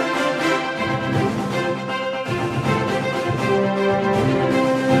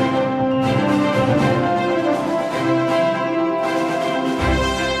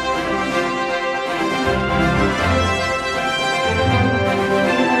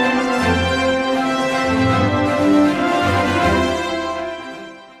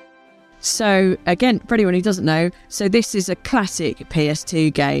 So, again, for anyone who doesn't know, so this is a classic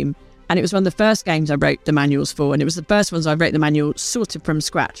PS2 game, and it was one of the first games I wrote the manuals for, and it was the first ones I wrote the manual sort of from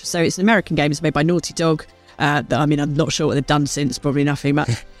scratch. So it's an American game. It's made by Naughty Dog. I'm not sure what they've done since, probably nothing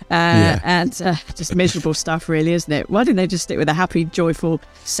much. And just miserable stuff, really, isn't it? Why didn't they just stick with the happy, joyful,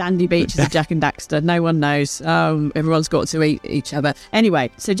 sandy beaches of Jak and Daxter? No one knows. Everyone's got to eat each other.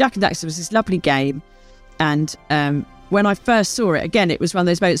 Anyway, so Jak and Daxter was this lovely game, and when I first saw it, again, it was one of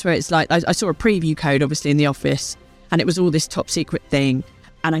those moments where it's like, I saw a preview code, obviously, in the office, and it was all this top secret thing,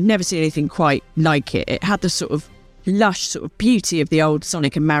 and I'd never seen anything quite like it. It had the sort of lush sort of beauty of the old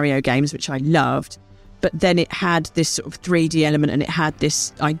Sonic and Mario games, which I loved, but then it had this sort of 3D element, and it had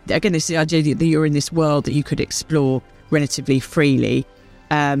this, this is the idea that you're in this world that you could explore relatively freely,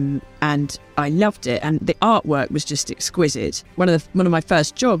 and I loved it, and the artwork was just exquisite. One of my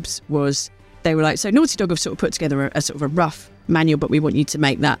first jobs was, they were like, so Naughty Dog have sort of put together a sort of a rough manual, but we want you to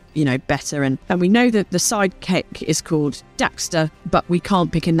make that, you know, better. And we know that the sidekick is called Daxter, but we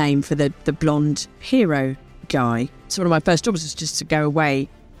can't pick a name for the blonde hero guy. So one of my first jobs was just to go away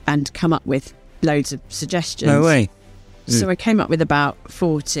and come up with loads of suggestions. No way. So I came up with about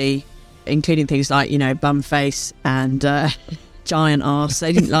 40, including things like, you know, bum face and giant arse.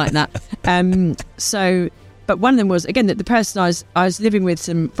 They didn't like that. But one of them was, again, that the person I was living with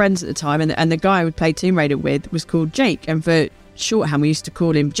some friends at the time, and the guy I would play Tomb Raider with was called Jake, and for shorthand we used to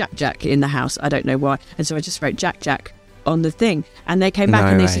call him Jack in the house. I don't know why. And so I just wrote Jack on the thing, and they came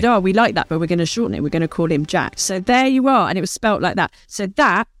back and they said, "Oh, we like that, but we're going to shorten it. We're going to call him Jack." So there you are, and it was spelt like that. So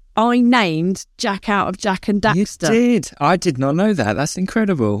that I named Jack out of Jak and Daxter. You did. I did not know that. That's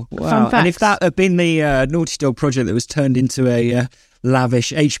incredible. Wow. Fun facts. And if that had been the Naughty Dog project that was turned into a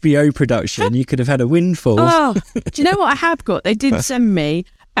lavish HBO production, you could have had a windfall. Oh, do you know what I have got? They did send me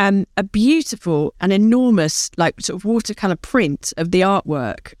a beautiful and enormous, like, sort of watercolour print of the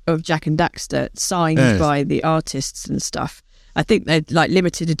artwork of Jak and Daxter, signed by the artists and stuff. I think they're like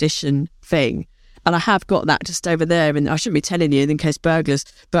limited edition thing. And I have got that just over there, and I shouldn't be telling you in case burglars,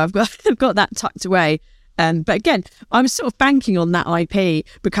 but I've got that tucked away. But again, I'm sort of banking on that IP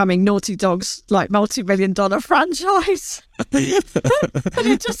becoming Naughty Dog's like multi-million-dollar franchise. And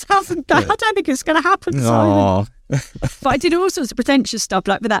it just hasn't. I don't think it's going to happen, Simon. But I did all sorts of pretentious stuff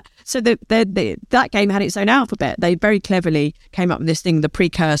like with that. So that game had its own alphabet. They very cleverly came up with this thing, the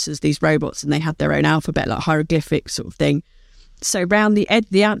precursors, these robots, and they had their own alphabet, like hieroglyphic sort of thing. So round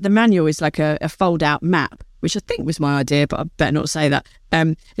the manual is like a fold-out map, which I think was my idea, but I better not say that.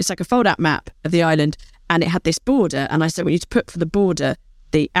 It's like a fold-out map of the island, and it had this border, and I said, we need to put for the border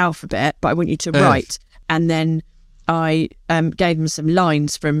the alphabet, but I want you to write. And then I gave them some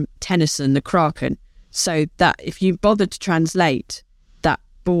lines from Tennyson, the Kraken, so that if you bothered to translate that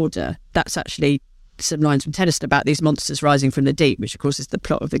border, that's actually some lines from Tennyson about these monsters rising from the deep, which of course is the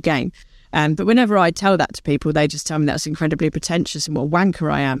plot of the game. But whenever I tell that to people, they just tell me that's incredibly pretentious and what a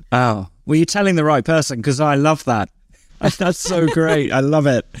wanker I am. Oh, well, you're telling the right person, because I love that. That's so great. I love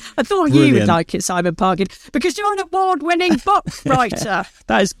it. I thought you would like it, Simon Parkin, because you're an award-winning book writer.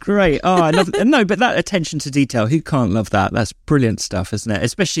 That is great. Oh, I love it. No, but that attention to detail, who can't love that? That's brilliant stuff, isn't it?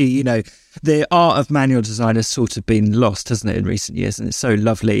 Especially, you know, the art of manual design has sort of been lost, hasn't it, in recent years? And it's so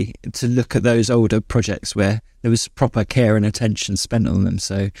lovely to look at those older projects where there was proper care and attention spent on them.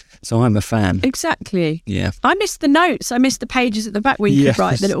 So I'm a fan. Exactly. Yeah. I missed the notes. I missed the pages at the back where you could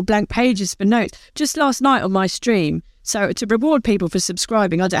write the little blank pages for notes. Just last night on my stream, so to reward people for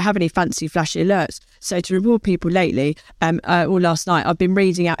subscribing, I don't have any fancy flashy alerts. So to reward people lately, or last night, I've been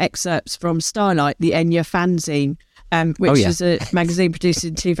reading out excerpts from Starlight, the Enya fanzine, which is a magazine produced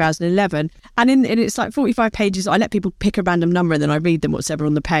in 2011. And in it's like 45 pages. I let people pick a random number and then I read them whatever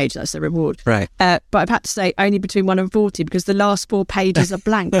on the page. That's the reward. Right. But I've had to say only between 1 and 40 because the last 4 pages are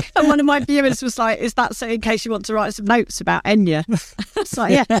blank. And one of my viewers was like, is that so in case you want to write some notes about Enya? It's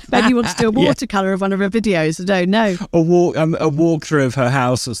like, yeah, maybe you want to do a watercolour of one of her videos. I don't know. A walkthrough of her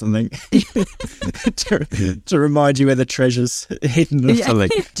house or something to remind you where the treasure's hidden or something.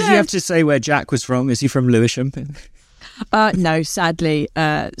 Did you have to say where Jack was from? Is he from Lewisham? No, sadly,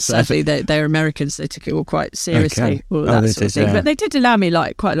 they're Americans. They took it all quite seriously, all that sort of thing. Yeah. But they did allow me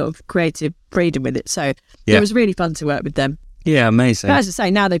like quite a lot of creative freedom with it, so it was really fun to work with them. Yeah, amazing. But as I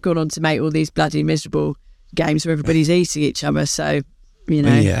say, now they've gone on to make all these bloody miserable games where everybody's eating each other. So you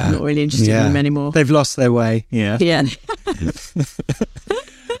know, I'm not really interested in them anymore. They've lost their way. Yeah.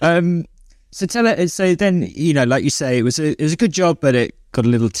 So tell it. So then, you know, like you say, it was a good job, but it got a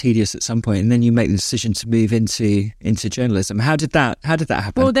little tedious at some point, and then you make the decision to move into journalism. How did that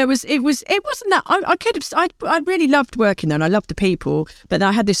happen? Well, it wasn't that I really loved working there, and I loved the people. But then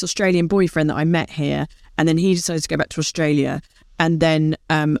I had this Australian boyfriend that I met here, and then he decided to go back to Australia. And then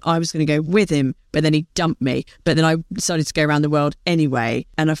I was going to go with him, but then he dumped me. But then I decided to go around the world anyway.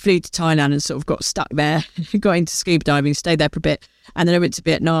 And I flew to Thailand and sort of got stuck there, got into scuba diving, stayed there for a bit. And then I went to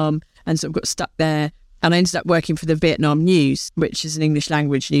Vietnam and sort of got stuck there. And I ended up working for the Vietnam News, which is an English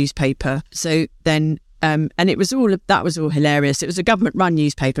language newspaper. So then, and that was all hilarious. It was a government-run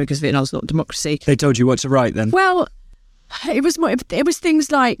newspaper because Vietnam's not a democracy. They told you what to write then? Well, it was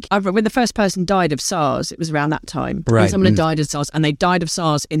things like when the first person died of SARS, it was around that time. Right. When someone had died of SARS, and they died of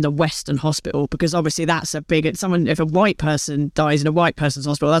SARS in the Western hospital, because obviously that's a big. If a white person dies in a white person's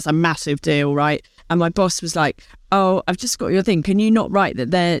hospital, that's a massive deal, right? And my boss was like, "Oh, I've just got your thing. Can you not write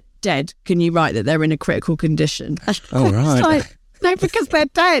that they're dead? Can you write that they're in a critical condition?" Oh, right. Like, no, because they're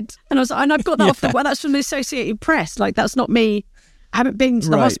dead. And I was like, and I've got that off the. Well, that's from the Associated Press. Like, that's not me. I haven't been to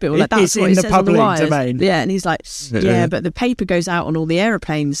the hospital. Like, that's what it says on the wires. Domain. Yeah, and he's like, yeah, but the paper goes out on all the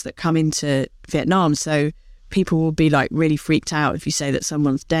aeroplanes that come into Vietnam, so people will be like really freaked out if you say that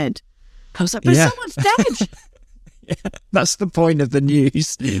someone's dead. I was like, but someone's dead. That's the point of the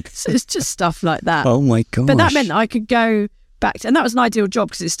news. So it's just stuff like that. Oh my gosh. But that meant that I could go back to, and that was an ideal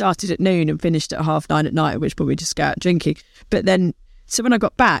job because it started at noon and finished at 9:30 at night, at which point we just go out drinking. But then, so when I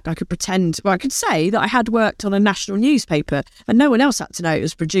got back, I could say that I had worked on a national newspaper and no one else had to know it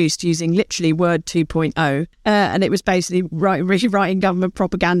was produced using literally Word 2.0. And it was basically rewriting government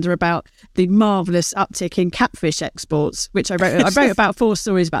propaganda about the marvellous uptick in catfish exports, which I wrote. I wrote about 4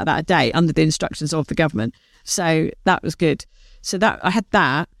 stories about that a day under the instructions of the government. So that was good. So that I had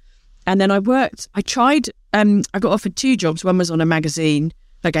that. And then I got offered 2 jobs. One was on a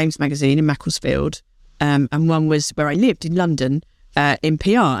games magazine in Macclesfield. And one was where I lived in London. In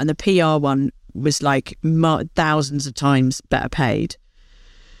PR, and the PR one was like thousands of times better paid.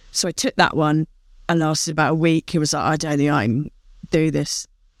 So I took that one and lasted about a week. It was like, I don't think I can do this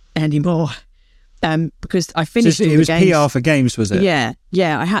anymore, because I finished. So it was games. PR for games, was it?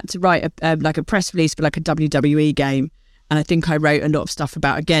 Yeah. I had to write a press release for like a WWE game, and I think I wrote a lot of stuff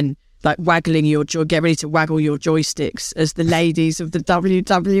about, again, like waggling your jaw, get ready to waggle your joysticks as the ladies of the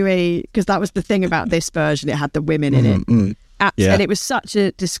WWE, because that was the thing about this version. It had the women in it. Mm. And it was such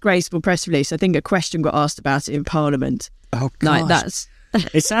a disgraceful press release. I think a question got asked about it in Parliament. Oh, gosh.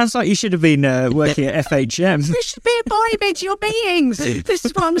 It sounds like you should have been working at FHM. We should be invited to your meetings. This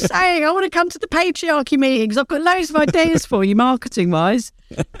is what I'm saying. I want to come to the patriarchy meetings. I've got loads of ideas for you, marketing-wise.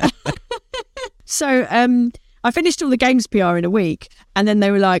 So I finished all the games PR in a week, and then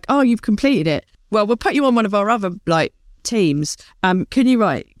they were like, "Oh, you've completed it. Well, we'll put you on one of our other teams. Can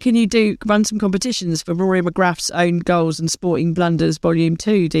you run some competitions for Rory McGrath's Own Goals and Sporting Blunders Volume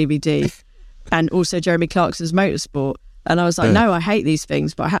 2 DVD and also Jeremy Clarkson's Motorsport? And I was like, no, I hate these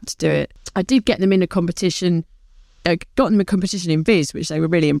things, but I had to do it. I did get them in a competition, got them a competition in Viz, which they were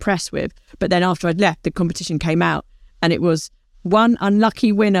really impressed with. But then after I'd left, the competition came out and it was one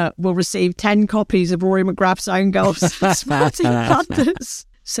unlucky winner will receive 10 copies of Rory McGrath's Own Goals and Sporting Blunders.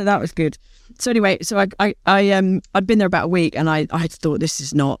 So that was good. So anyway, so I'd been there about a week and I had thought this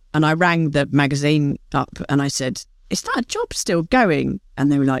is not, and I rang the magazine up and I said, is that job still going?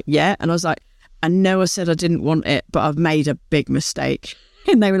 And they were like, yeah. And I was like, I know I said I didn't want it, but I've made a big mistake.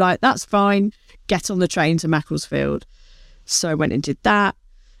 And they were like, that's fine. Get on the train to Macclesfield. So I went and did that.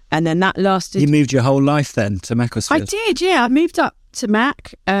 And then that lasted. You moved your whole life then to Macclesfield? I did, yeah. I moved up to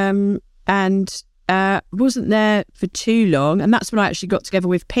Mac and wasn't there for too long. And that's when I actually got together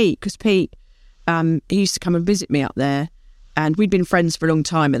with Pete, because Pete, he used to come and visit me up there. And we'd been friends for a long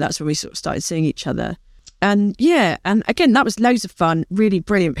time, and that's when we sort of started seeing each other. And yeah, and again, that was loads of fun. Really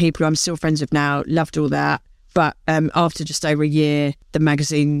brilliant people who I'm still friends with now. Loved all that. But after just over a year,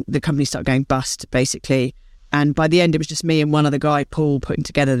 the company started going bust, basically. And by the end, it was just me and one other guy, Paul, putting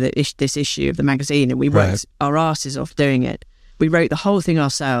together this issue of the magazine. And we worked our asses off doing it. We wrote the whole thing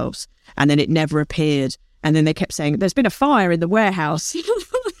ourselves, and then it never appeared. And then they kept saying, there's been a fire in the warehouse.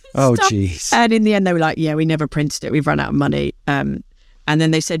 Oh, jeez. And in the end, they were like, yeah, we never printed it. We've run out of money. And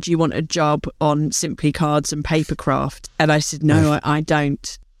then they said, do you want a job on Simply Cards and Papercraft? And I said, no, I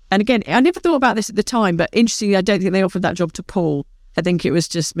don't. And again, I never thought about this at the time, but interestingly, I don't think they offered that job to Paul. I think it was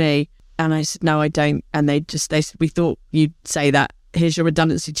just me. And I said, no, I don't. And they said, we thought you'd say that. Here's your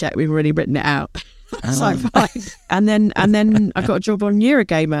redundancy check. We've already written it out. It's like, fine. And then I got a job on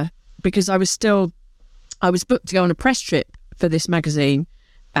Eurogamer because I was booked to go on a press trip for this magazine.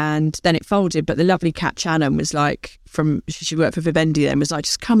 And then it folded, but the lovely Kat Channon was like, she worked for Vivendi then, was like,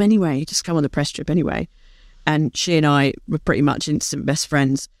 just come anyway, just come on the press trip anyway. And she and I were pretty much instant best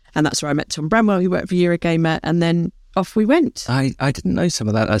friends. And that's where I met Tom Bramwell, who worked for Eurogamer, and then off we went. I didn't know some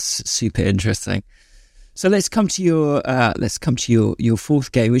of that. That's super interesting. So let's come to your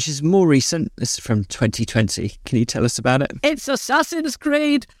fourth game, which is more recent. This is from 2020. Can you tell us about it? It's Assassin's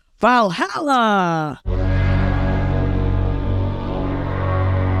Creed Valhalla.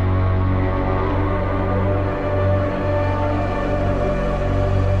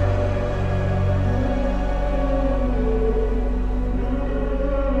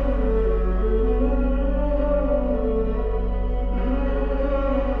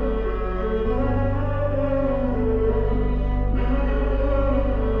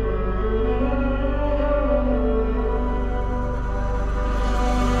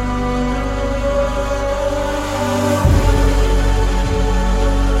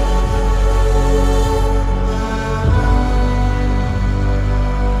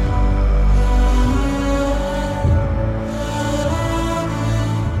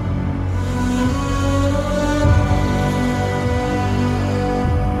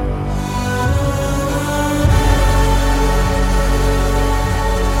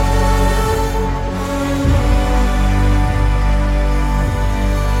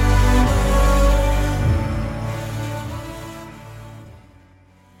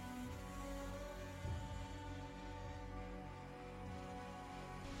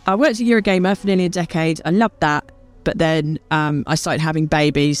 I worked at Eurogamer for nearly a decade. I loved that. But then I started having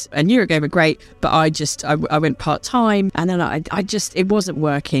babies, and Eurogamer great, but I went part-time, and then it wasn't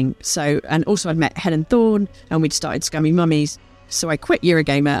working. So, and also I'd met Helen Thorne, and we'd started Scummy Mummies. So I quit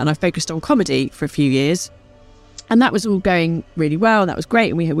Eurogamer and I focused on comedy for a few years. And that was all going really well. That was great.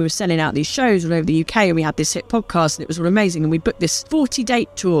 And we were selling out these shows all over the UK, and we had this hit podcast, and it was all amazing. And we booked this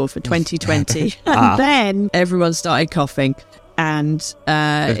 40-date tour for 2020. And then everyone started coughing. And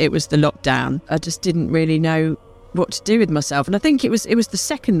it was the lockdown. I just didn't really know what to do with myself. And I think it was the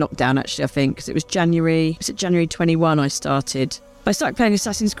second lockdown, actually, I think, because it was January 21 I started playing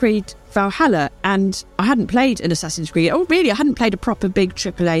Assassin's Creed Valhalla, and I hadn't played an Assassin's Creed. Oh, really? I hadn't played a proper big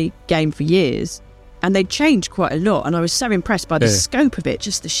AAA game for years. And they'd changed quite a lot, and I was so impressed by the scope of it,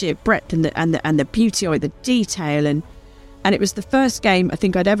 just the sheer breadth and the beauty of it, the detail, and it was the first game I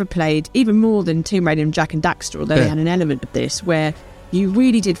think I'd ever played, even more than Tomb Raider and Jak and Daxter, although they had an element of this, where you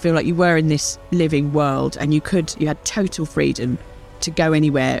really did feel like you were in this living world, and you had total freedom to go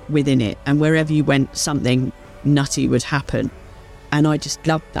anywhere within it, and wherever you went, something nutty would happen. And I just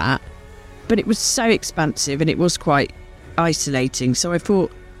loved that. But it was so expansive, and it was quite isolating. So I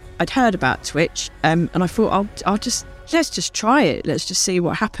thought, I'd heard about Twitch, and I thought I'll just let's just try it. Let's just see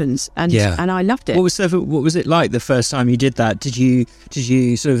what happens. And I loved it. What was it like the first time you did that? Did you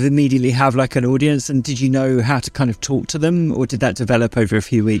sort of immediately have like an audience, and did you know how to kind of talk to them, or did that develop over a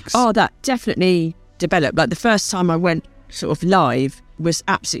few weeks? Oh, that definitely developed. Like the first time I went sort of live was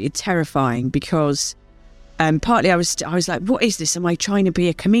absolutely terrifying because partly I was like, what is this? Am I trying to be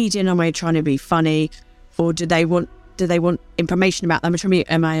a comedian? Am I trying to be funny? Or do they want information about them?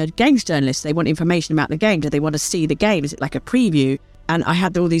 Am I a games journalist? They want information about the game. Do they want to see the game? Is it like a preview? And I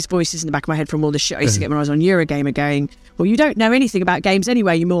had all these voices in the back of my head from all the shit I used to get when I was on Eurogamer going, well, you don't know anything about games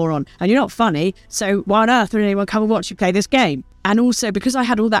anyway, you moron, and you're not funny, so why on earth would anyone come and watch you play this game? And also, because I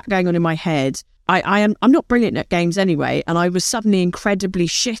had all that going on in my head, I'm not brilliant at games anyway, and I was suddenly incredibly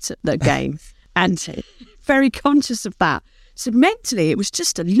shit at the game and very conscious of that. So mentally, it was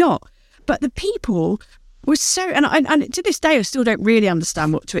just a lot. But the people was so, and to this day I still don't really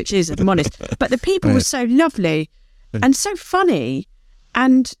understand what Twitch is, if I'm honest, but the people were so lovely and so funny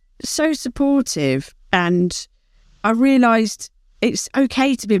and so supportive, and I realised it's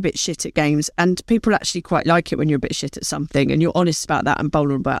okay to be a bit shit at games, and people actually quite like it when you're a bit shit at something and you're honest about that and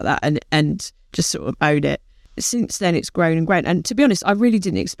vulnerable about that and just sort of own it. Since then it's grown and grown, and to be honest I really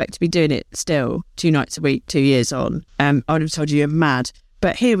didn't expect to be doing it still 2 nights a week 2 years on. I would have told you you're mad,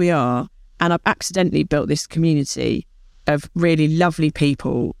 but here we are. And I've accidentally built this community of really lovely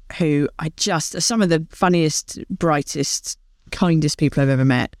people who are some of the funniest, brightest, kindest people I've ever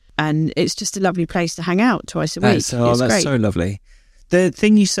met. And it's just a lovely place to hang out twice a week. That's great. So lovely. The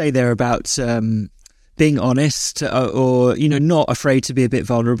thing you say there about being honest or, not afraid to be a bit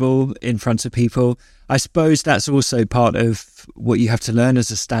vulnerable in front of people, I suppose that's also part of what you have to learn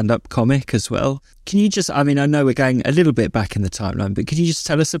as a stand-up comic as well. Can you just, I know we're going a little bit back in the timeline, but could you just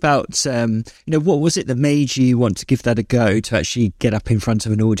tell us about, what was it that made you want to give that a go, to actually get up in front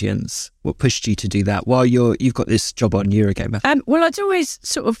of an audience? What pushed you to do that while you've got this job on Eurogamer? Well, I'd always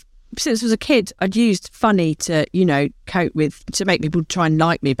sort of, since I was a kid, I'd used funny to, cope with, to make people try and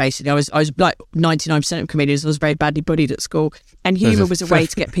like me, basically. I was like 99% of comedians, I was very badly bullied at school. And humour was a way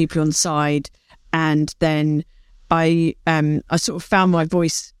to get people on side. And then I sort of found my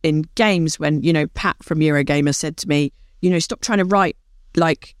voice in games when, Pat from Eurogamer said to me, stop trying to write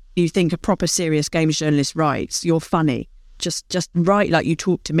like you think a proper serious games journalist writes. You're funny. Just write like you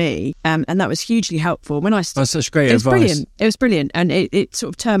talk to me. And that was hugely helpful. When I started, that's such great advice. It was brilliant. And it sort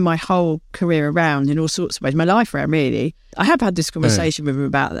of turned my whole career around in all sorts of ways, my life around, really. I have had this conversation with him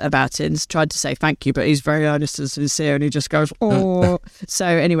about it and tried to say thank you, but he's very earnest and sincere and he just goes, oh. So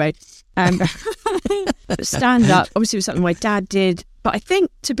anyway, stand up obviously was something my dad did. But I think,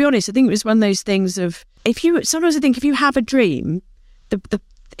 to be honest, it was one of those things of, sometimes I think if you have a dream,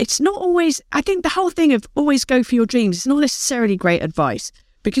 it's not always, I think the whole thing of always go for your dreams is not necessarily great advice,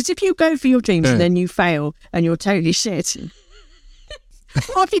 because if you go for your dreams and then you fail and you're totally shit,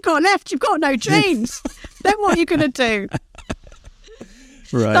 what have you got left? You've got no dreams. Then what are you going to do?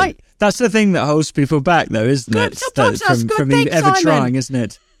 Right. That's the thing that holds people back, though, isn't it? From ever trying, isn't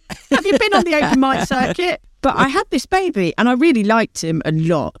it? Have you been on the open mic circuit? But I had this baby and I really liked him a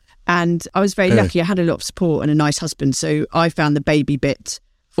lot. And I was very lucky. I had a lot of support and a nice husband. So I found the baby bit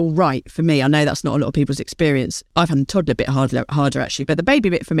all right for me. I know that's not a lot of people's experience. I've had the toddler bit harder actually, but the baby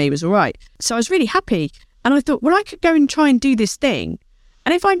bit for me was all right. So I was really happy. And I thought, well, I could go and try and do this thing.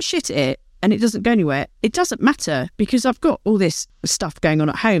 And if I'm shit at it and it doesn't go anywhere, it doesn't matter, because I've got all this stuff going on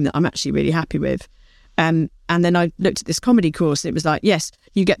at home that I'm actually really happy with. And then I looked at this comedy course and it was like, yes,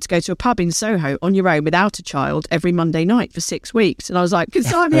 you get to go to a pub in Soho on your own without a child every Monday night for 6 weeks. And I was like,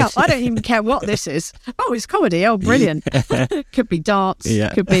 sign me up. I don't even care what this is. Oh, it's comedy. Oh, brilliant. Could be darts. Yeah.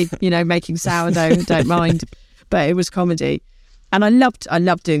 Could be, making sourdough. Don't mind. But it was comedy. And I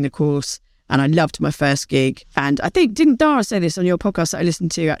loved doing the course, and I loved my first gig. And I think, didn't Dara say this on your podcast that I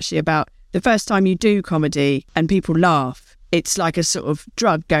listened to actually, about the first time you do comedy and people laugh, it's like a sort of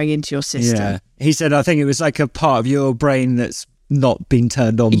drug going into your system. Yeah. He said, I think it was like a part of your brain that's not been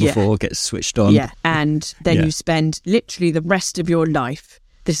turned on before gets switched on. Yeah. And then you spend literally the rest of your life,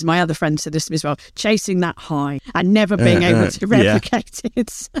 this is my other friend said this to me as well, chasing that high and never being able to replicate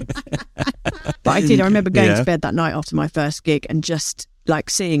it. But I did. I remember going to bed that night after my first gig and just like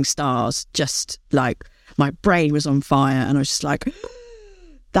seeing stars, just like my brain was on fire. And I was just like,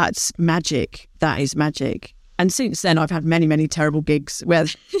 that's magic. That is magic. And since then, I've had many, many terrible gigs where,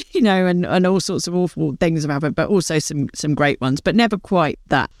 and all sorts of awful things have happened, but also some great ones, but never quite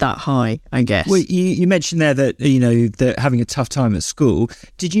that high, I guess. Well, you mentioned there that, that having a tough time at school.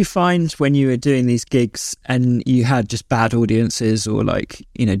 Did you find when you were doing these gigs and you had just bad audiences or like,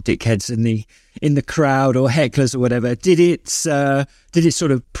 dickheads in the crowd or hecklers or whatever, did it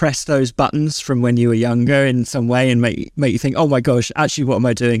sort of press those buttons from when you were younger in some way and make you think, oh my gosh, actually, what am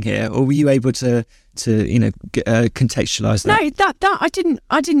I doing here? Or were you able to contextualize that? No, that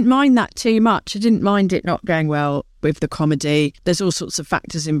I didn't mind that too much. I didn't mind it not going well with the comedy. There's all sorts of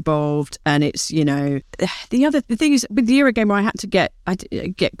factors involved, and it's, the thing is with the Eurogamer, I had to get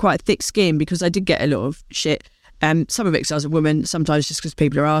quite a thick skin because I did get a lot of shit. Some of it because I was a woman, sometimes just because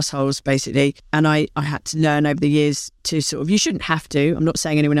people are assholes, basically. And I had to learn over the years to sort of, you shouldn't have to. I'm not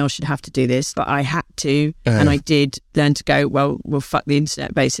saying anyone else should have to do this, but I had to. And I did learn to go, well, fuck the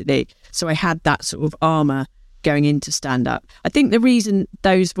internet, basically. So I had that sort of armour going into stand-up. I think the reason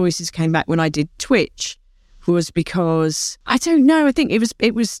those voices came back when I did Twitch was because, I don't know, I think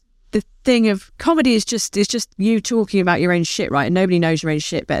it was the thing of comedy is just you talking about your own shit, right? And nobody knows your own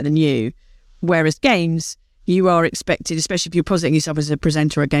shit better than you. Whereas games, you are expected, especially if you're positing yourself as a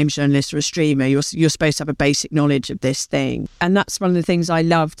presenter or a game journalist or a streamer, you're supposed to have a basic knowledge of this thing. And that's one of the things I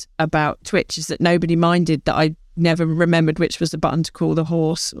loved about Twitch, is that nobody minded that I never remembered which was the button to call the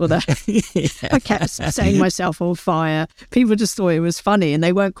horse or the... I kept setting myself on fire. People just thought it was funny and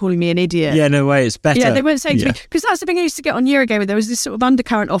they weren't calling me an idiot. Yeah, no way, it's better. Yeah, they weren't saying to me... Because that's the thing I used to get on Eurogamer. There was this sort of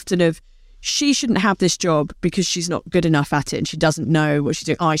undercurrent often of, she shouldn't have this job because she's not good enough at it and she doesn't know what she's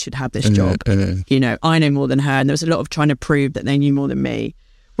doing. I should have this job. I know more than her. And there was a lot of trying to prove that they knew more than me.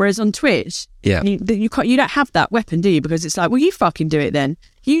 Whereas on Twitch, you don't have that weapon, do you? Because it's like, well, you fucking do it then.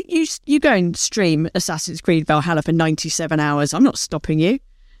 You go and stream Assassin's Creed Valhalla for 97 hours. I'm not stopping you.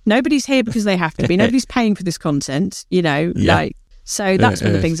 Nobody's here because they have to be. Nobody's paying for this content, So that's one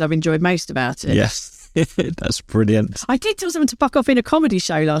of the things I've enjoyed most about it. Yes. That's brilliant. I did tell someone to fuck off in a comedy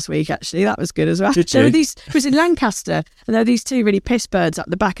show last week, actually. That was good as well. Did you? It was in Lancaster, and there were these two really piss birds up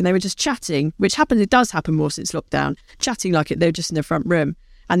the back, and they were just chatting, which it does happen more since lockdown, chatting like they were just in the front room,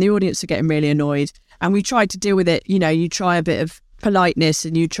 and the audience are getting really annoyed. And we tried to deal with it, you try a bit of politeness,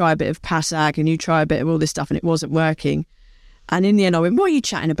 and you try a bit of passag, and you try a bit of all this stuff, and it wasn't working. And in the end, I went, what are you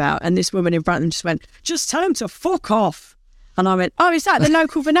chatting about? And this woman in front of them just went, just tell them to fuck off. And I went, oh, is that the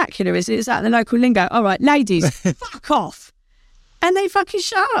local vernacular? Is that the local lingo? All right, ladies, fuck off. And they fucking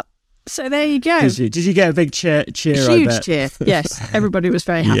shut up. So there you go. Did you get a big cheer? Huge cheer. Yes, everybody was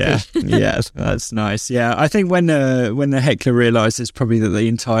very happy. Yeah, that's nice. Yeah, I think when the heckler realises probably that the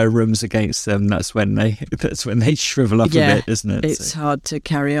entire room's against them, that's when they shrivel up a bit, isn't it? It's hard to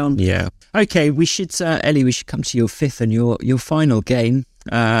carry on. Yeah. Okay, we should Ellie, we should come to your fifth and your final game.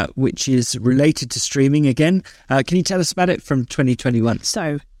 Which is related to streaming again. Can you tell us about it from 2021?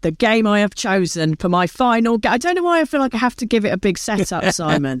 So, the game I have chosen for my final game, I don't know why I feel like I have to give it a big setup,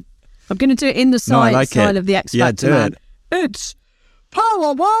 Simon. I'm going to do it in the style of the X Factor man. It's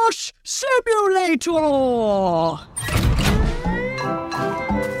Power Wash Simulator!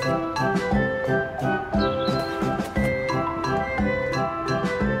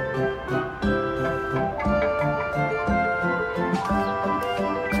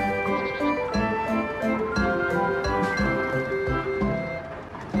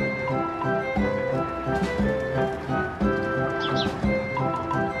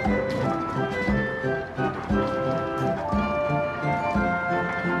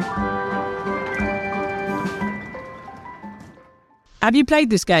 Have you played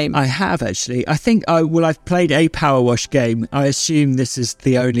this game? I have, actually. I think, I've played a Power Wash game. I assume this is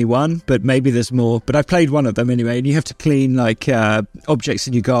the only one, but maybe there's more. But I've played one of them anyway, and you have to clean, objects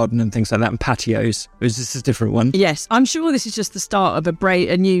in your garden and things like that, and patios. Is this a different one? Yes, I'm sure this is just the start of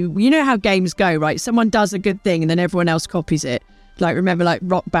a new... You know how games go, right? Someone does a good thing, and then everyone else copies it. Remember,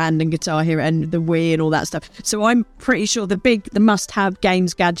 Rock Band and Guitar Hero and the Wii and all that stuff. So I'm pretty sure the must-have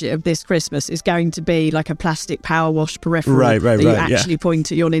games gadget of this Christmas is going to be like a plastic power wash peripheral that you actually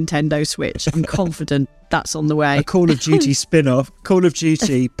point at your Nintendo Switch. I'm confident that's on the way. A Call of Duty spin-off, Call of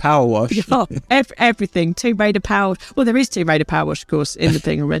Duty Power Wash. Oh, everything. Tomb Raider Power... Well, there is Tomb Raider Power Wash, of course, in the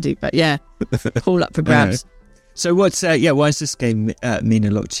thing already. But yeah, all up for grabs. So why does this game mean a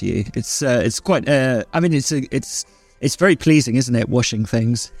lot to you? It's quite... It's very pleasing, isn't it? Washing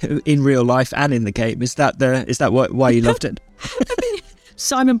things in real life and in the game. Is that why you loved it?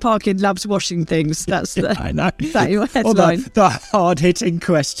 Simon Parkin loves washing things. That's the... I know. Is that your headline? The hard-hitting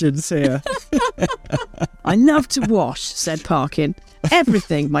questions here. I love to wash, said Parkin.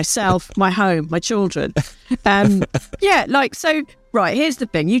 Everything. Myself, my home, my children. Right, here's the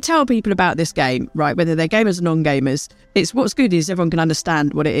thing. You tell people about this game, right, whether they're gamers or non-gamers. What's good is everyone can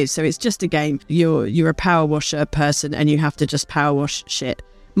understand what it is. So it's just a game. You're a power washer person and you have to just power wash shit.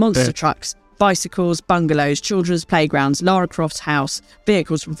 Monster trucks, bicycles, bungalows, children's playgrounds, Lara Croft's house,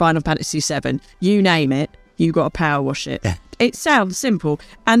 vehicles from Final Fantasy VII. You name it, you got to power wash it. Yeah. It sounds simple.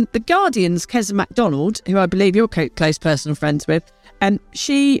 And the Guardian's Keza MacDonald, who I believe you're close personal friends with, and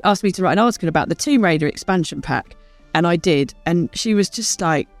she asked me to write an article about the Tomb Raider expansion pack. And I did. And she was just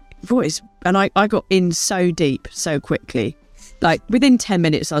like, voice. And I got in so deep so quickly. Like within 10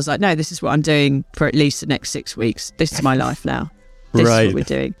 minutes, I was like, no, this is what I'm doing for at least the next 6 weeks. This is my life now. This is what we're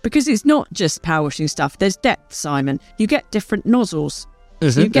doing. Because it's not just power washing stuff. There's depth, Simon. You get different nozzles.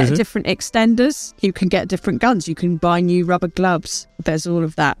 You get different extenders. You can get different guns. You can buy new rubber gloves. There's all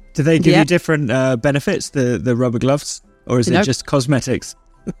of that. Do they give you different benefits, the rubber gloves? Or is it just cosmetics?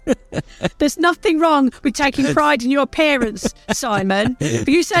 There's nothing wrong with taking pride in your appearance, Simon. But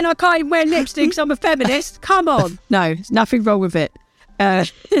you saying I can't even wear lipstick because I'm a feminist? Come on. No, there's nothing wrong with it.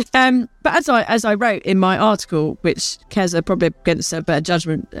 But as I wrote in my article, which Keza probably against a better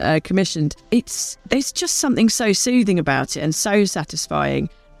judgment commissioned, there's just something so soothing about it and so satisfying.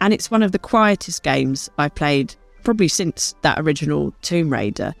 And it's one of the quietest games I've played probably since that original Tomb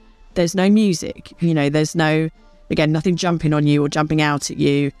Raider. There's no music, there's no, again, nothing jumping on you or jumping out at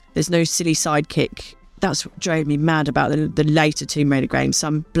you. There's no silly sidekick. That's what drove me mad about the later Tomb Raider games.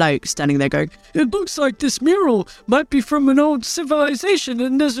 Some bloke standing there going, it looks like this mural might be from an old civilization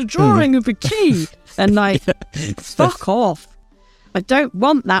and there's a drawing of a key. And like, fuck off. I don't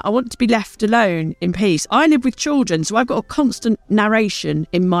want that. I want to be left alone in peace. I live with children, so I've got a constant narration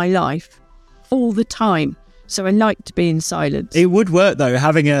in my life all the time. So I like to be in silence. It would work though,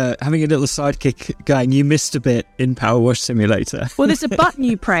 having a little sidekick going, you missed a bit in Power Wash Simulator. Well, there's a button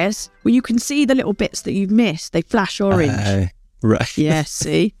you press where you can see the little bits that you've missed. They flash orange. Right. Yeah,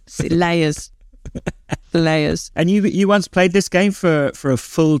 see layers. Layers. And you once played this game for a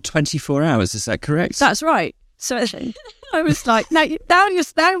full 24 hours, is that correct? That's right. So I was like, now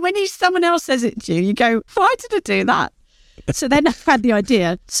when someone else says it to you, you go, why did I do that? So then I had the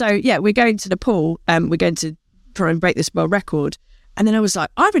idea. So yeah, we're going to Nepal. We're going to try and break this world record. And then I was like,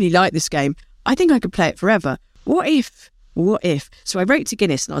 I really like this game. I think I could play it forever. What if? So I wrote to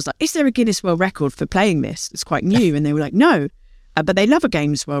Guinness and I was like, is there a Guinness World Record for playing this? It's quite new. And they were like, no. But they love a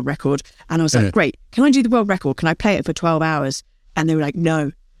Guinness World Record. And I was like, great. Can I do the world record? Can I play it for 12 hours? And they were like,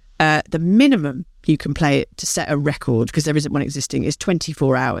 no. The minimum you can play it to set a record, because there isn't one existing, is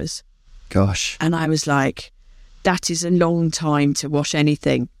 24 hours. Gosh. And I was like, that is a long time to wash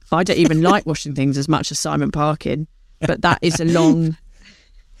anything. I don't even like washing things as much as Simon Parkin, but that's a long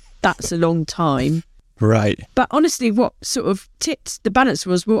time. Right. But honestly, what sort of tipped the balance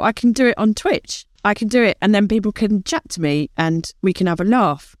was, well, I can do it on Twitch. I can do it and then people can chat to me and we can have a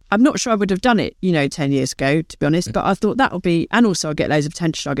laugh. I'm not sure I would have done it, 10 years ago, to be honest, but I thought that'll be, and also I'll get loads of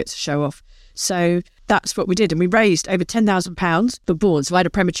attention, I'll get to show off. So that's what we did. And we raised over £10,000 for Born. So I had a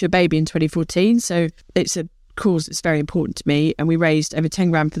premature baby in 2014. So it's a cause that's very important to me, and we raised over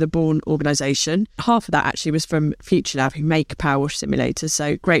 10 grand for the Born organisation. Half of that actually was from Future Lab, who make Power Wash Simulator.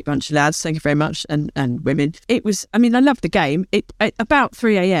 So great bunch of lads, thank you very much, and women. It was, I loved the game. At about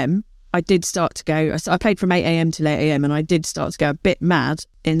 3 a.m, I did start to go, I played from 8 a.m. till 8 a.m, and I did start to go a bit mad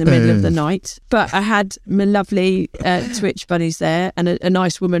in the middle of the night. But I had my lovely Twitch buddies there, and a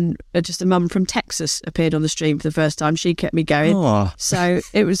nice woman, just a mum from Texas, appeared on the stream for the first time. She kept me going. Aww. So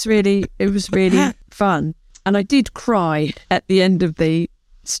it was really fun. And I did cry at the end of the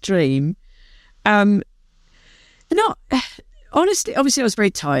stream. Honestly, obviously I was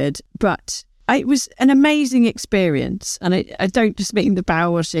very tired, but it was an amazing experience. And I don't just mean the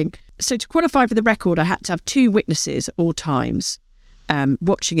power washing. So to qualify for the record, I had to have 2 witnesses at all times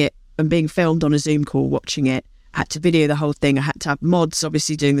watching it and being filmed on a Zoom call watching it. I had to video the whole thing. I had to have mods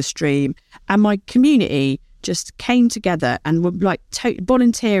obviously doing the stream. And my community just came together and were like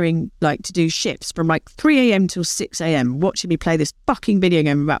volunteering to do shifts from 3 a.m. till 6 a.m. watching me play this fucking video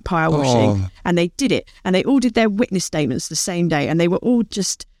game about power washing. And they did it, and they all did their witness statements the same day, and they were all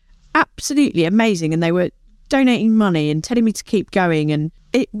just absolutely amazing, and they were donating money and telling me to keep going, and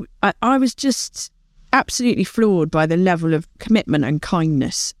I was just absolutely floored by the level of commitment and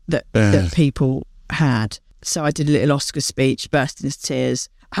kindness that people had. So I did a little Oscar speech, burst into tears.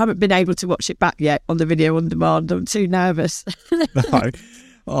 I haven't been able to watch it back yet on the video on demand. I'm too nervous.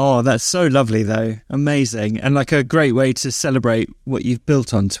 Oh, that's so lovely, though. Amazing. And a great way to celebrate what you've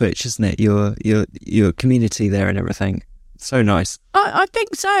built on Twitch, isn't it? Your community there and everything. So nice. I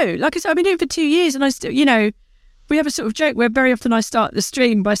think so. Like I said, I've been doing it for 2 years, and I still, we have a sort of joke where very often I start the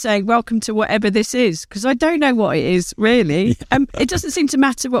stream by saying, welcome to whatever this is, because I don't know what it is, really. Yeah. It doesn't seem to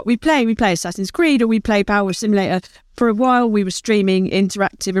matter what we play. We play Assassin's Creed or we play Power Wash Simulator. For a while, we were streaming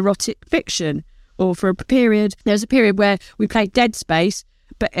interactive erotic fiction, or for there was a period where we played Dead Space,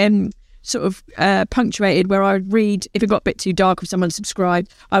 but sort of punctuated where I would read, if it got a bit too dark, if someone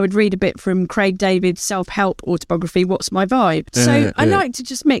subscribed, I would read a bit from Craig David's self-help autobiography, What's My Vibe? So I like to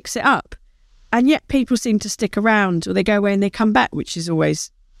just mix it up. And yet people seem to stick around, or they go away and they come back, which is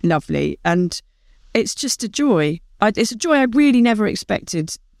always lovely. And it's just a joy. It's a joy I really never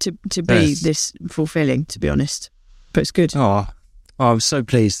expected to be this fulfilling, to be honest. But it's good. Oh, I'm so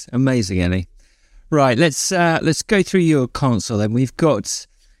pleased. Amazing, Ellie. Right, let's go through your console then. We've got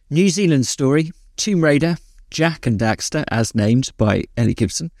New Zealand Story, Tomb Raider, Jack and Daxter, as named by Ellie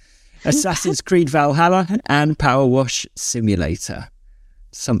Gibson, Assassin's Creed Valhalla, and Power Wash Simulator.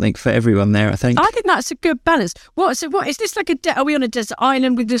 Something for everyone there, I think. I think that's a good balance. What is this like are we on a desert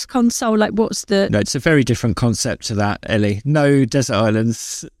island with this console? Like, what's the... No, it's a very different concept to that, Ellie. No desert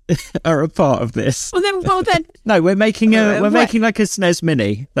islands are a part of this. Well then... No, we're making like a SNES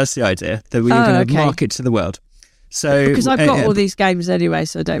Mini. That's the idea, that we're going to market to to the world. So because I've got all these games anyway,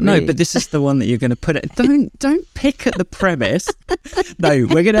 so I don't really... No, but this is the one that you're going to put it... Don't pick at the premise.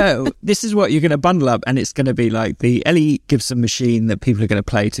 No, this is what you're going to bundle up, and it's going to be like the Ellie Gibson machine that people are going to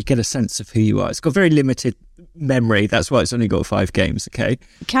play to get a sense of who you are. It's got very limited memory. That's why it's only got 5 games, okay?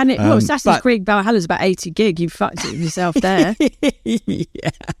 Can it... Well, Assassin's Creed Valhalla's about 80 gig. You fucked it yourself there. Yeah.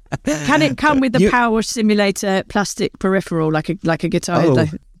 Can it come with the Power Wash Simulator plastic peripheral, like a guitar? Oh,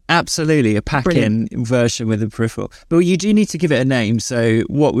 absolutely, a pack-in version with a peripheral. But you do need to give it a name. So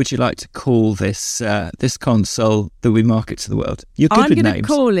what would you like to call this console that we market to the world? You're good with names. I'm going to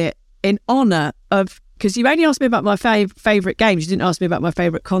call it in honour of... Because you only asked me about my favourite games. You didn't ask me about my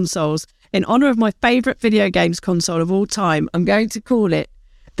favourite consoles. In honour of my favourite video games console of all time, I'm going to call it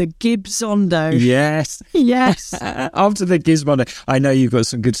the Gibsondo. Yes. Yes. After the Gizmondo. I know you've got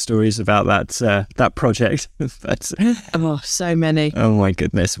some good stories about that project. But, so many. Oh, my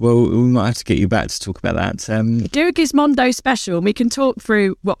goodness. Well, we might have to get you back to talk about that. Do a Gizmondo special. We can talk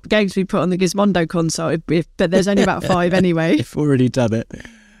through what games we put on the Gizmondo console, but there's only about 5 anyway. You've already done it.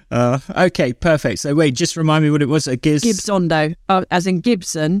 Okay, perfect. So wait, just remind me what it was. Gibsondo, as in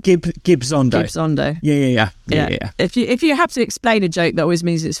Gibson. Gibsondo. Gibsondo. Yeah. If you have to explain a joke, that always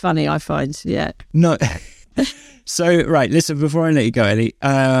means it's funny, I find. Yeah. No. So right, listen. Before I let you go, Ellie.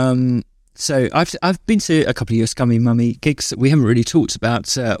 So I've been to a couple of your Scummy Mummy gigs. We haven't really talked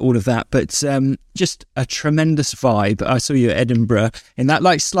about all of that, but just a tremendous vibe. I saw you at Edinburgh in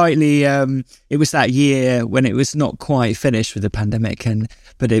that slightly. It was that year when it was not quite finished with the pandemic,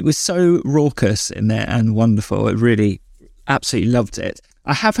 but it was so raucous in there and wonderful. I really absolutely loved it.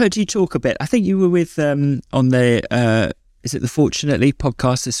 I have heard you talk a bit. I think you were with on the is it the Fortunately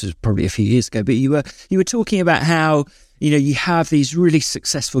podcast? This was probably a few years ago, but you were talking about how, you have these really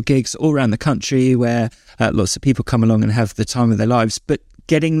successful gigs all around the country where lots of people come along and have the time of their lives. But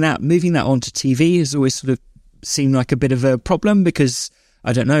moving that onto TV has always sort of seemed like a bit of a problem because,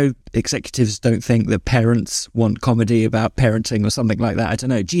 I don't know, executives don't think that parents want comedy about parenting or something like that. I don't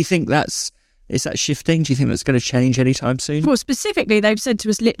know. Do you think is that shifting? Do you think that's going to change anytime soon? Well, specifically, they've said to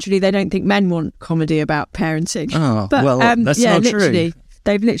us literally they don't think men want comedy about parenting. Oh, but, well, that's not literally, true.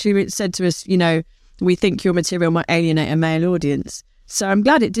 They've literally said to us, we think your material might alienate a male audience. So I'm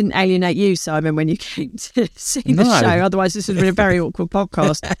glad it didn't alienate you, Simon, when you came to see the show. Otherwise, this would have been a very awkward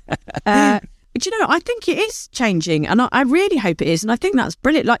podcast. But I think it is changing, and I really hope it is. And I think that's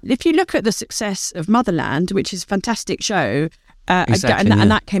brilliant. Like, if you look at the success of Motherland, which is a fantastic show, exactly,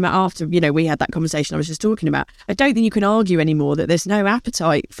 and that came out after, we had that conversation I was just talking about. I don't think you can argue anymore that there's no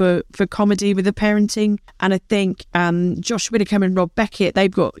appetite for comedy with the parenting. And I think Josh Widdicombe and Rob Beckett,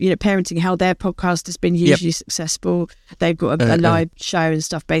 they've got, Parenting Hell, their podcast has been hugely successful. They've got a live show and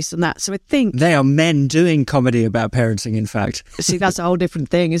stuff based on that. So I think... They are men doing comedy about parenting, in fact. See, that's a whole different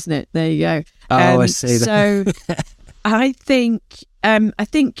thing, isn't it? There you go. I see that. So I think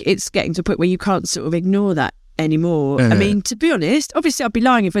it's getting to a point where you can't sort of ignore that anymore. I mean, to be honest, obviously I'd be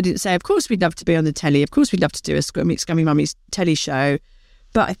lying if I didn't say, of course we'd love to be on the telly, of course we'd love to do a Scummy Mummies telly show,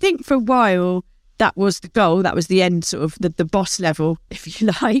 but I think for a while that was the goal, that was the end, sort of the boss level, if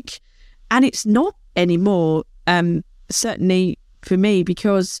you like, and it's not anymore, certainly for me,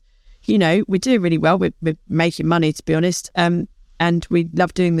 because we're doing really well, we're making money, to be honest, and we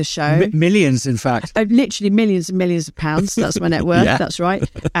love doing the show. Millions, in fact. Literally millions and millions of pounds. That's my net worth. That's right.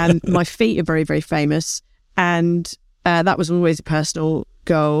 And my feet are very, very famous. And that was always a personal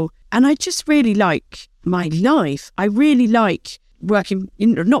goal. And I just really like my life. I really like working,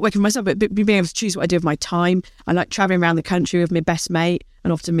 not working for myself, but being able to choose what I do with my time. I like travelling around the country with my best mate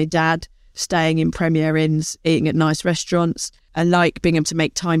and often my dad, staying in Premier Inns, eating at nice restaurants. I like being able to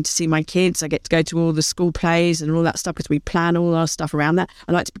make time to see my kids. I get to go to all the school plays and all that stuff because we plan all our stuff around that.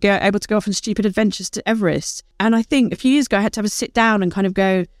 I like to be able to go off on stupid adventures to Everest. And I think a few years ago I had to have a sit down and kind of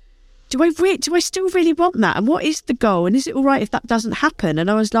go, do I still really want that? And what is the goal? And is it all right if that doesn't happen? And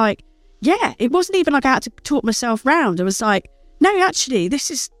I was like, yeah, it wasn't even like I had to talk myself round. I was like, no, actually,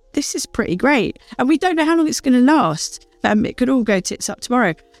 this is pretty great. And we don't know how long it's going to last. It could all go tits up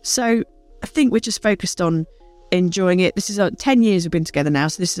tomorrow. So I think we're just focused on enjoying it. This is 10 years we've been together now,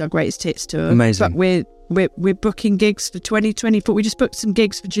 so this is our greatest hits tour. Amazing. But we're booking gigs for 2024. We just booked some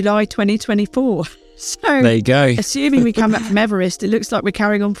gigs for July 2024. So there you go. Assuming we come back from Everest, it looks like we're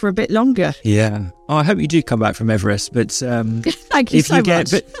carrying on for a bit longer. Yeah. Oh, I hope you do come back from Everest, but thank you so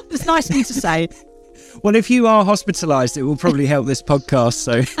much. It's nice of you to say. Well, if you are hospitalised, it will probably help this podcast.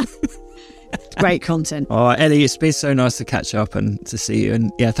 So great content. Oh, Ellie, it's been so nice to catch up and to see you.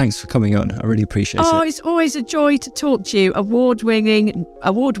 And yeah, thanks for coming on. I really appreciate it. Oh, it's always a joy to talk to you. Award-winning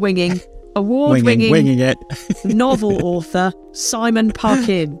winging it novel author Simon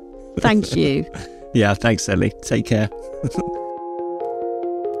Parkin. Thank you. Yeah, thanks, Ellie. Take care.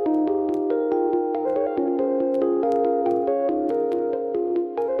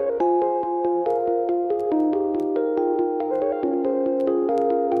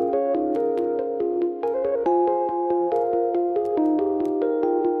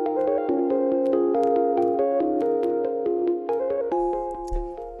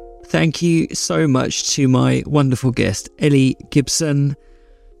 Thank you so much to my wonderful guest, Ellie Gibson.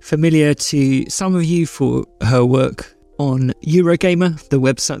 Familiar to some of you for her work on Eurogamer, the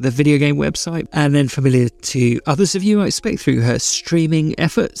website, the video game website, and then familiar to others of you, I expect, through her streaming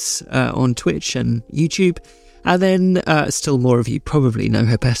efforts on Twitch and YouTube. And then still more of you probably know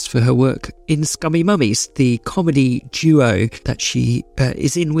her best for her work in Scummy Mummies, the comedy duo that she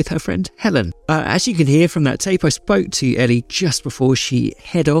is in with her friend Helen. As you can hear from that tape, I spoke to Ellie just before she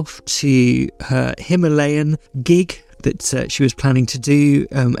head off to her Himalayan gig that she was planning to do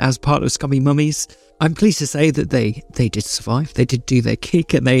as part of Scummy Mummies. I'm pleased to say that they did survive. They did do their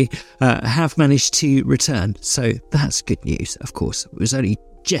gig and they have managed to return. So that's good news, of course. It was only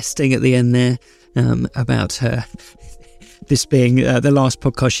jesting at the end there about her this being the last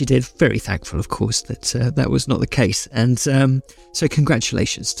podcast she did. Very thankful, of course, that that was not the case. And so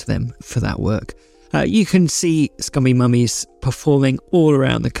congratulations to them for that work. You can see Scummy Mummies performing all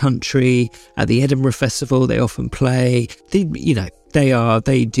around the country at the Edinburgh Festival. They often play.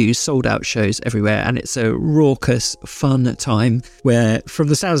 They do sold out shows everywhere, and it's a raucous, fun time where, from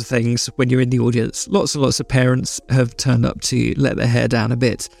the sounds of things, when you're in the audience, lots and lots of parents have turned up to let their hair down a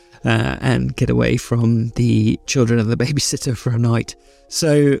bit and get away from the children and the babysitter for a night.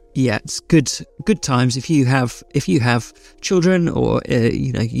 So yeah, it's good times if you have children, or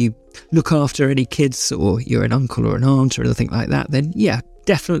you look after any kids, or you're an uncle or an aunt or anything like that. Then yeah,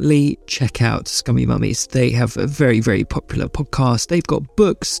 definitely check out Scummy Mummies. They have a very, very popular podcast. They've got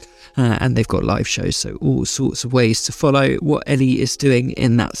books and they've got live shows. So all sorts of ways to follow what Ellie is doing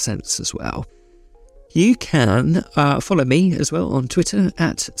in that sense as well. You can follow me as well on Twitter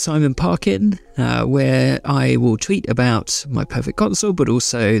at Simon Parkin, where I will tweet about my perfect console, but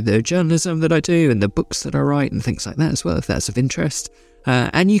also the journalism that I do and the books that I write and things like that as well, if that's of interest.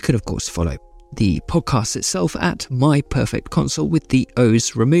 And you can, of course, follow the podcast itself at My Perfect Console with the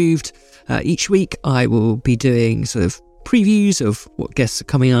O's removed. Each week I will be doing sort of previews of what guests are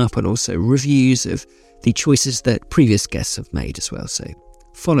coming up and also reviews of the choices that previous guests have made as well. So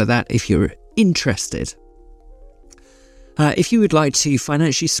follow that if you're interested. If you would like to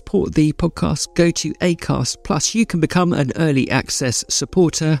financially support the podcast, go to Acast Plus. You can become an early access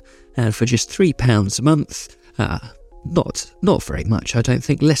supporter, and for just £3 a month, not very much, I don't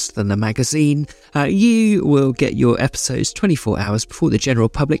think, less than a magazine, you will get your episodes 24 hours before the general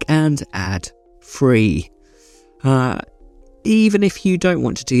public and ad free. Even if you don't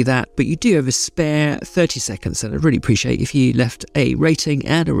want to do that, but you do have a spare 30 seconds, and I'd really appreciate if you left a rating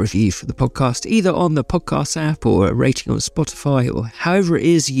and a review for the podcast, either on the podcast app or a rating on Spotify, or however it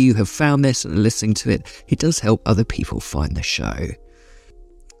is you have found this and are listening to it. It does help other people find the show.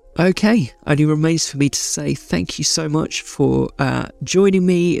 Okay, only remains for me to say thank you so much for joining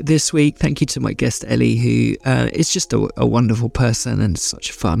me this week. Thank you to my guest Ellie, who is just a wonderful person and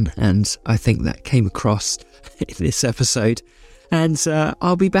such fun, and I think that came across in this episode. And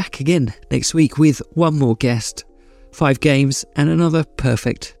I'll be back again next week with one more guest, 5 games and another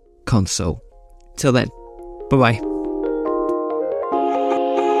perfect console. Till then, bye bye.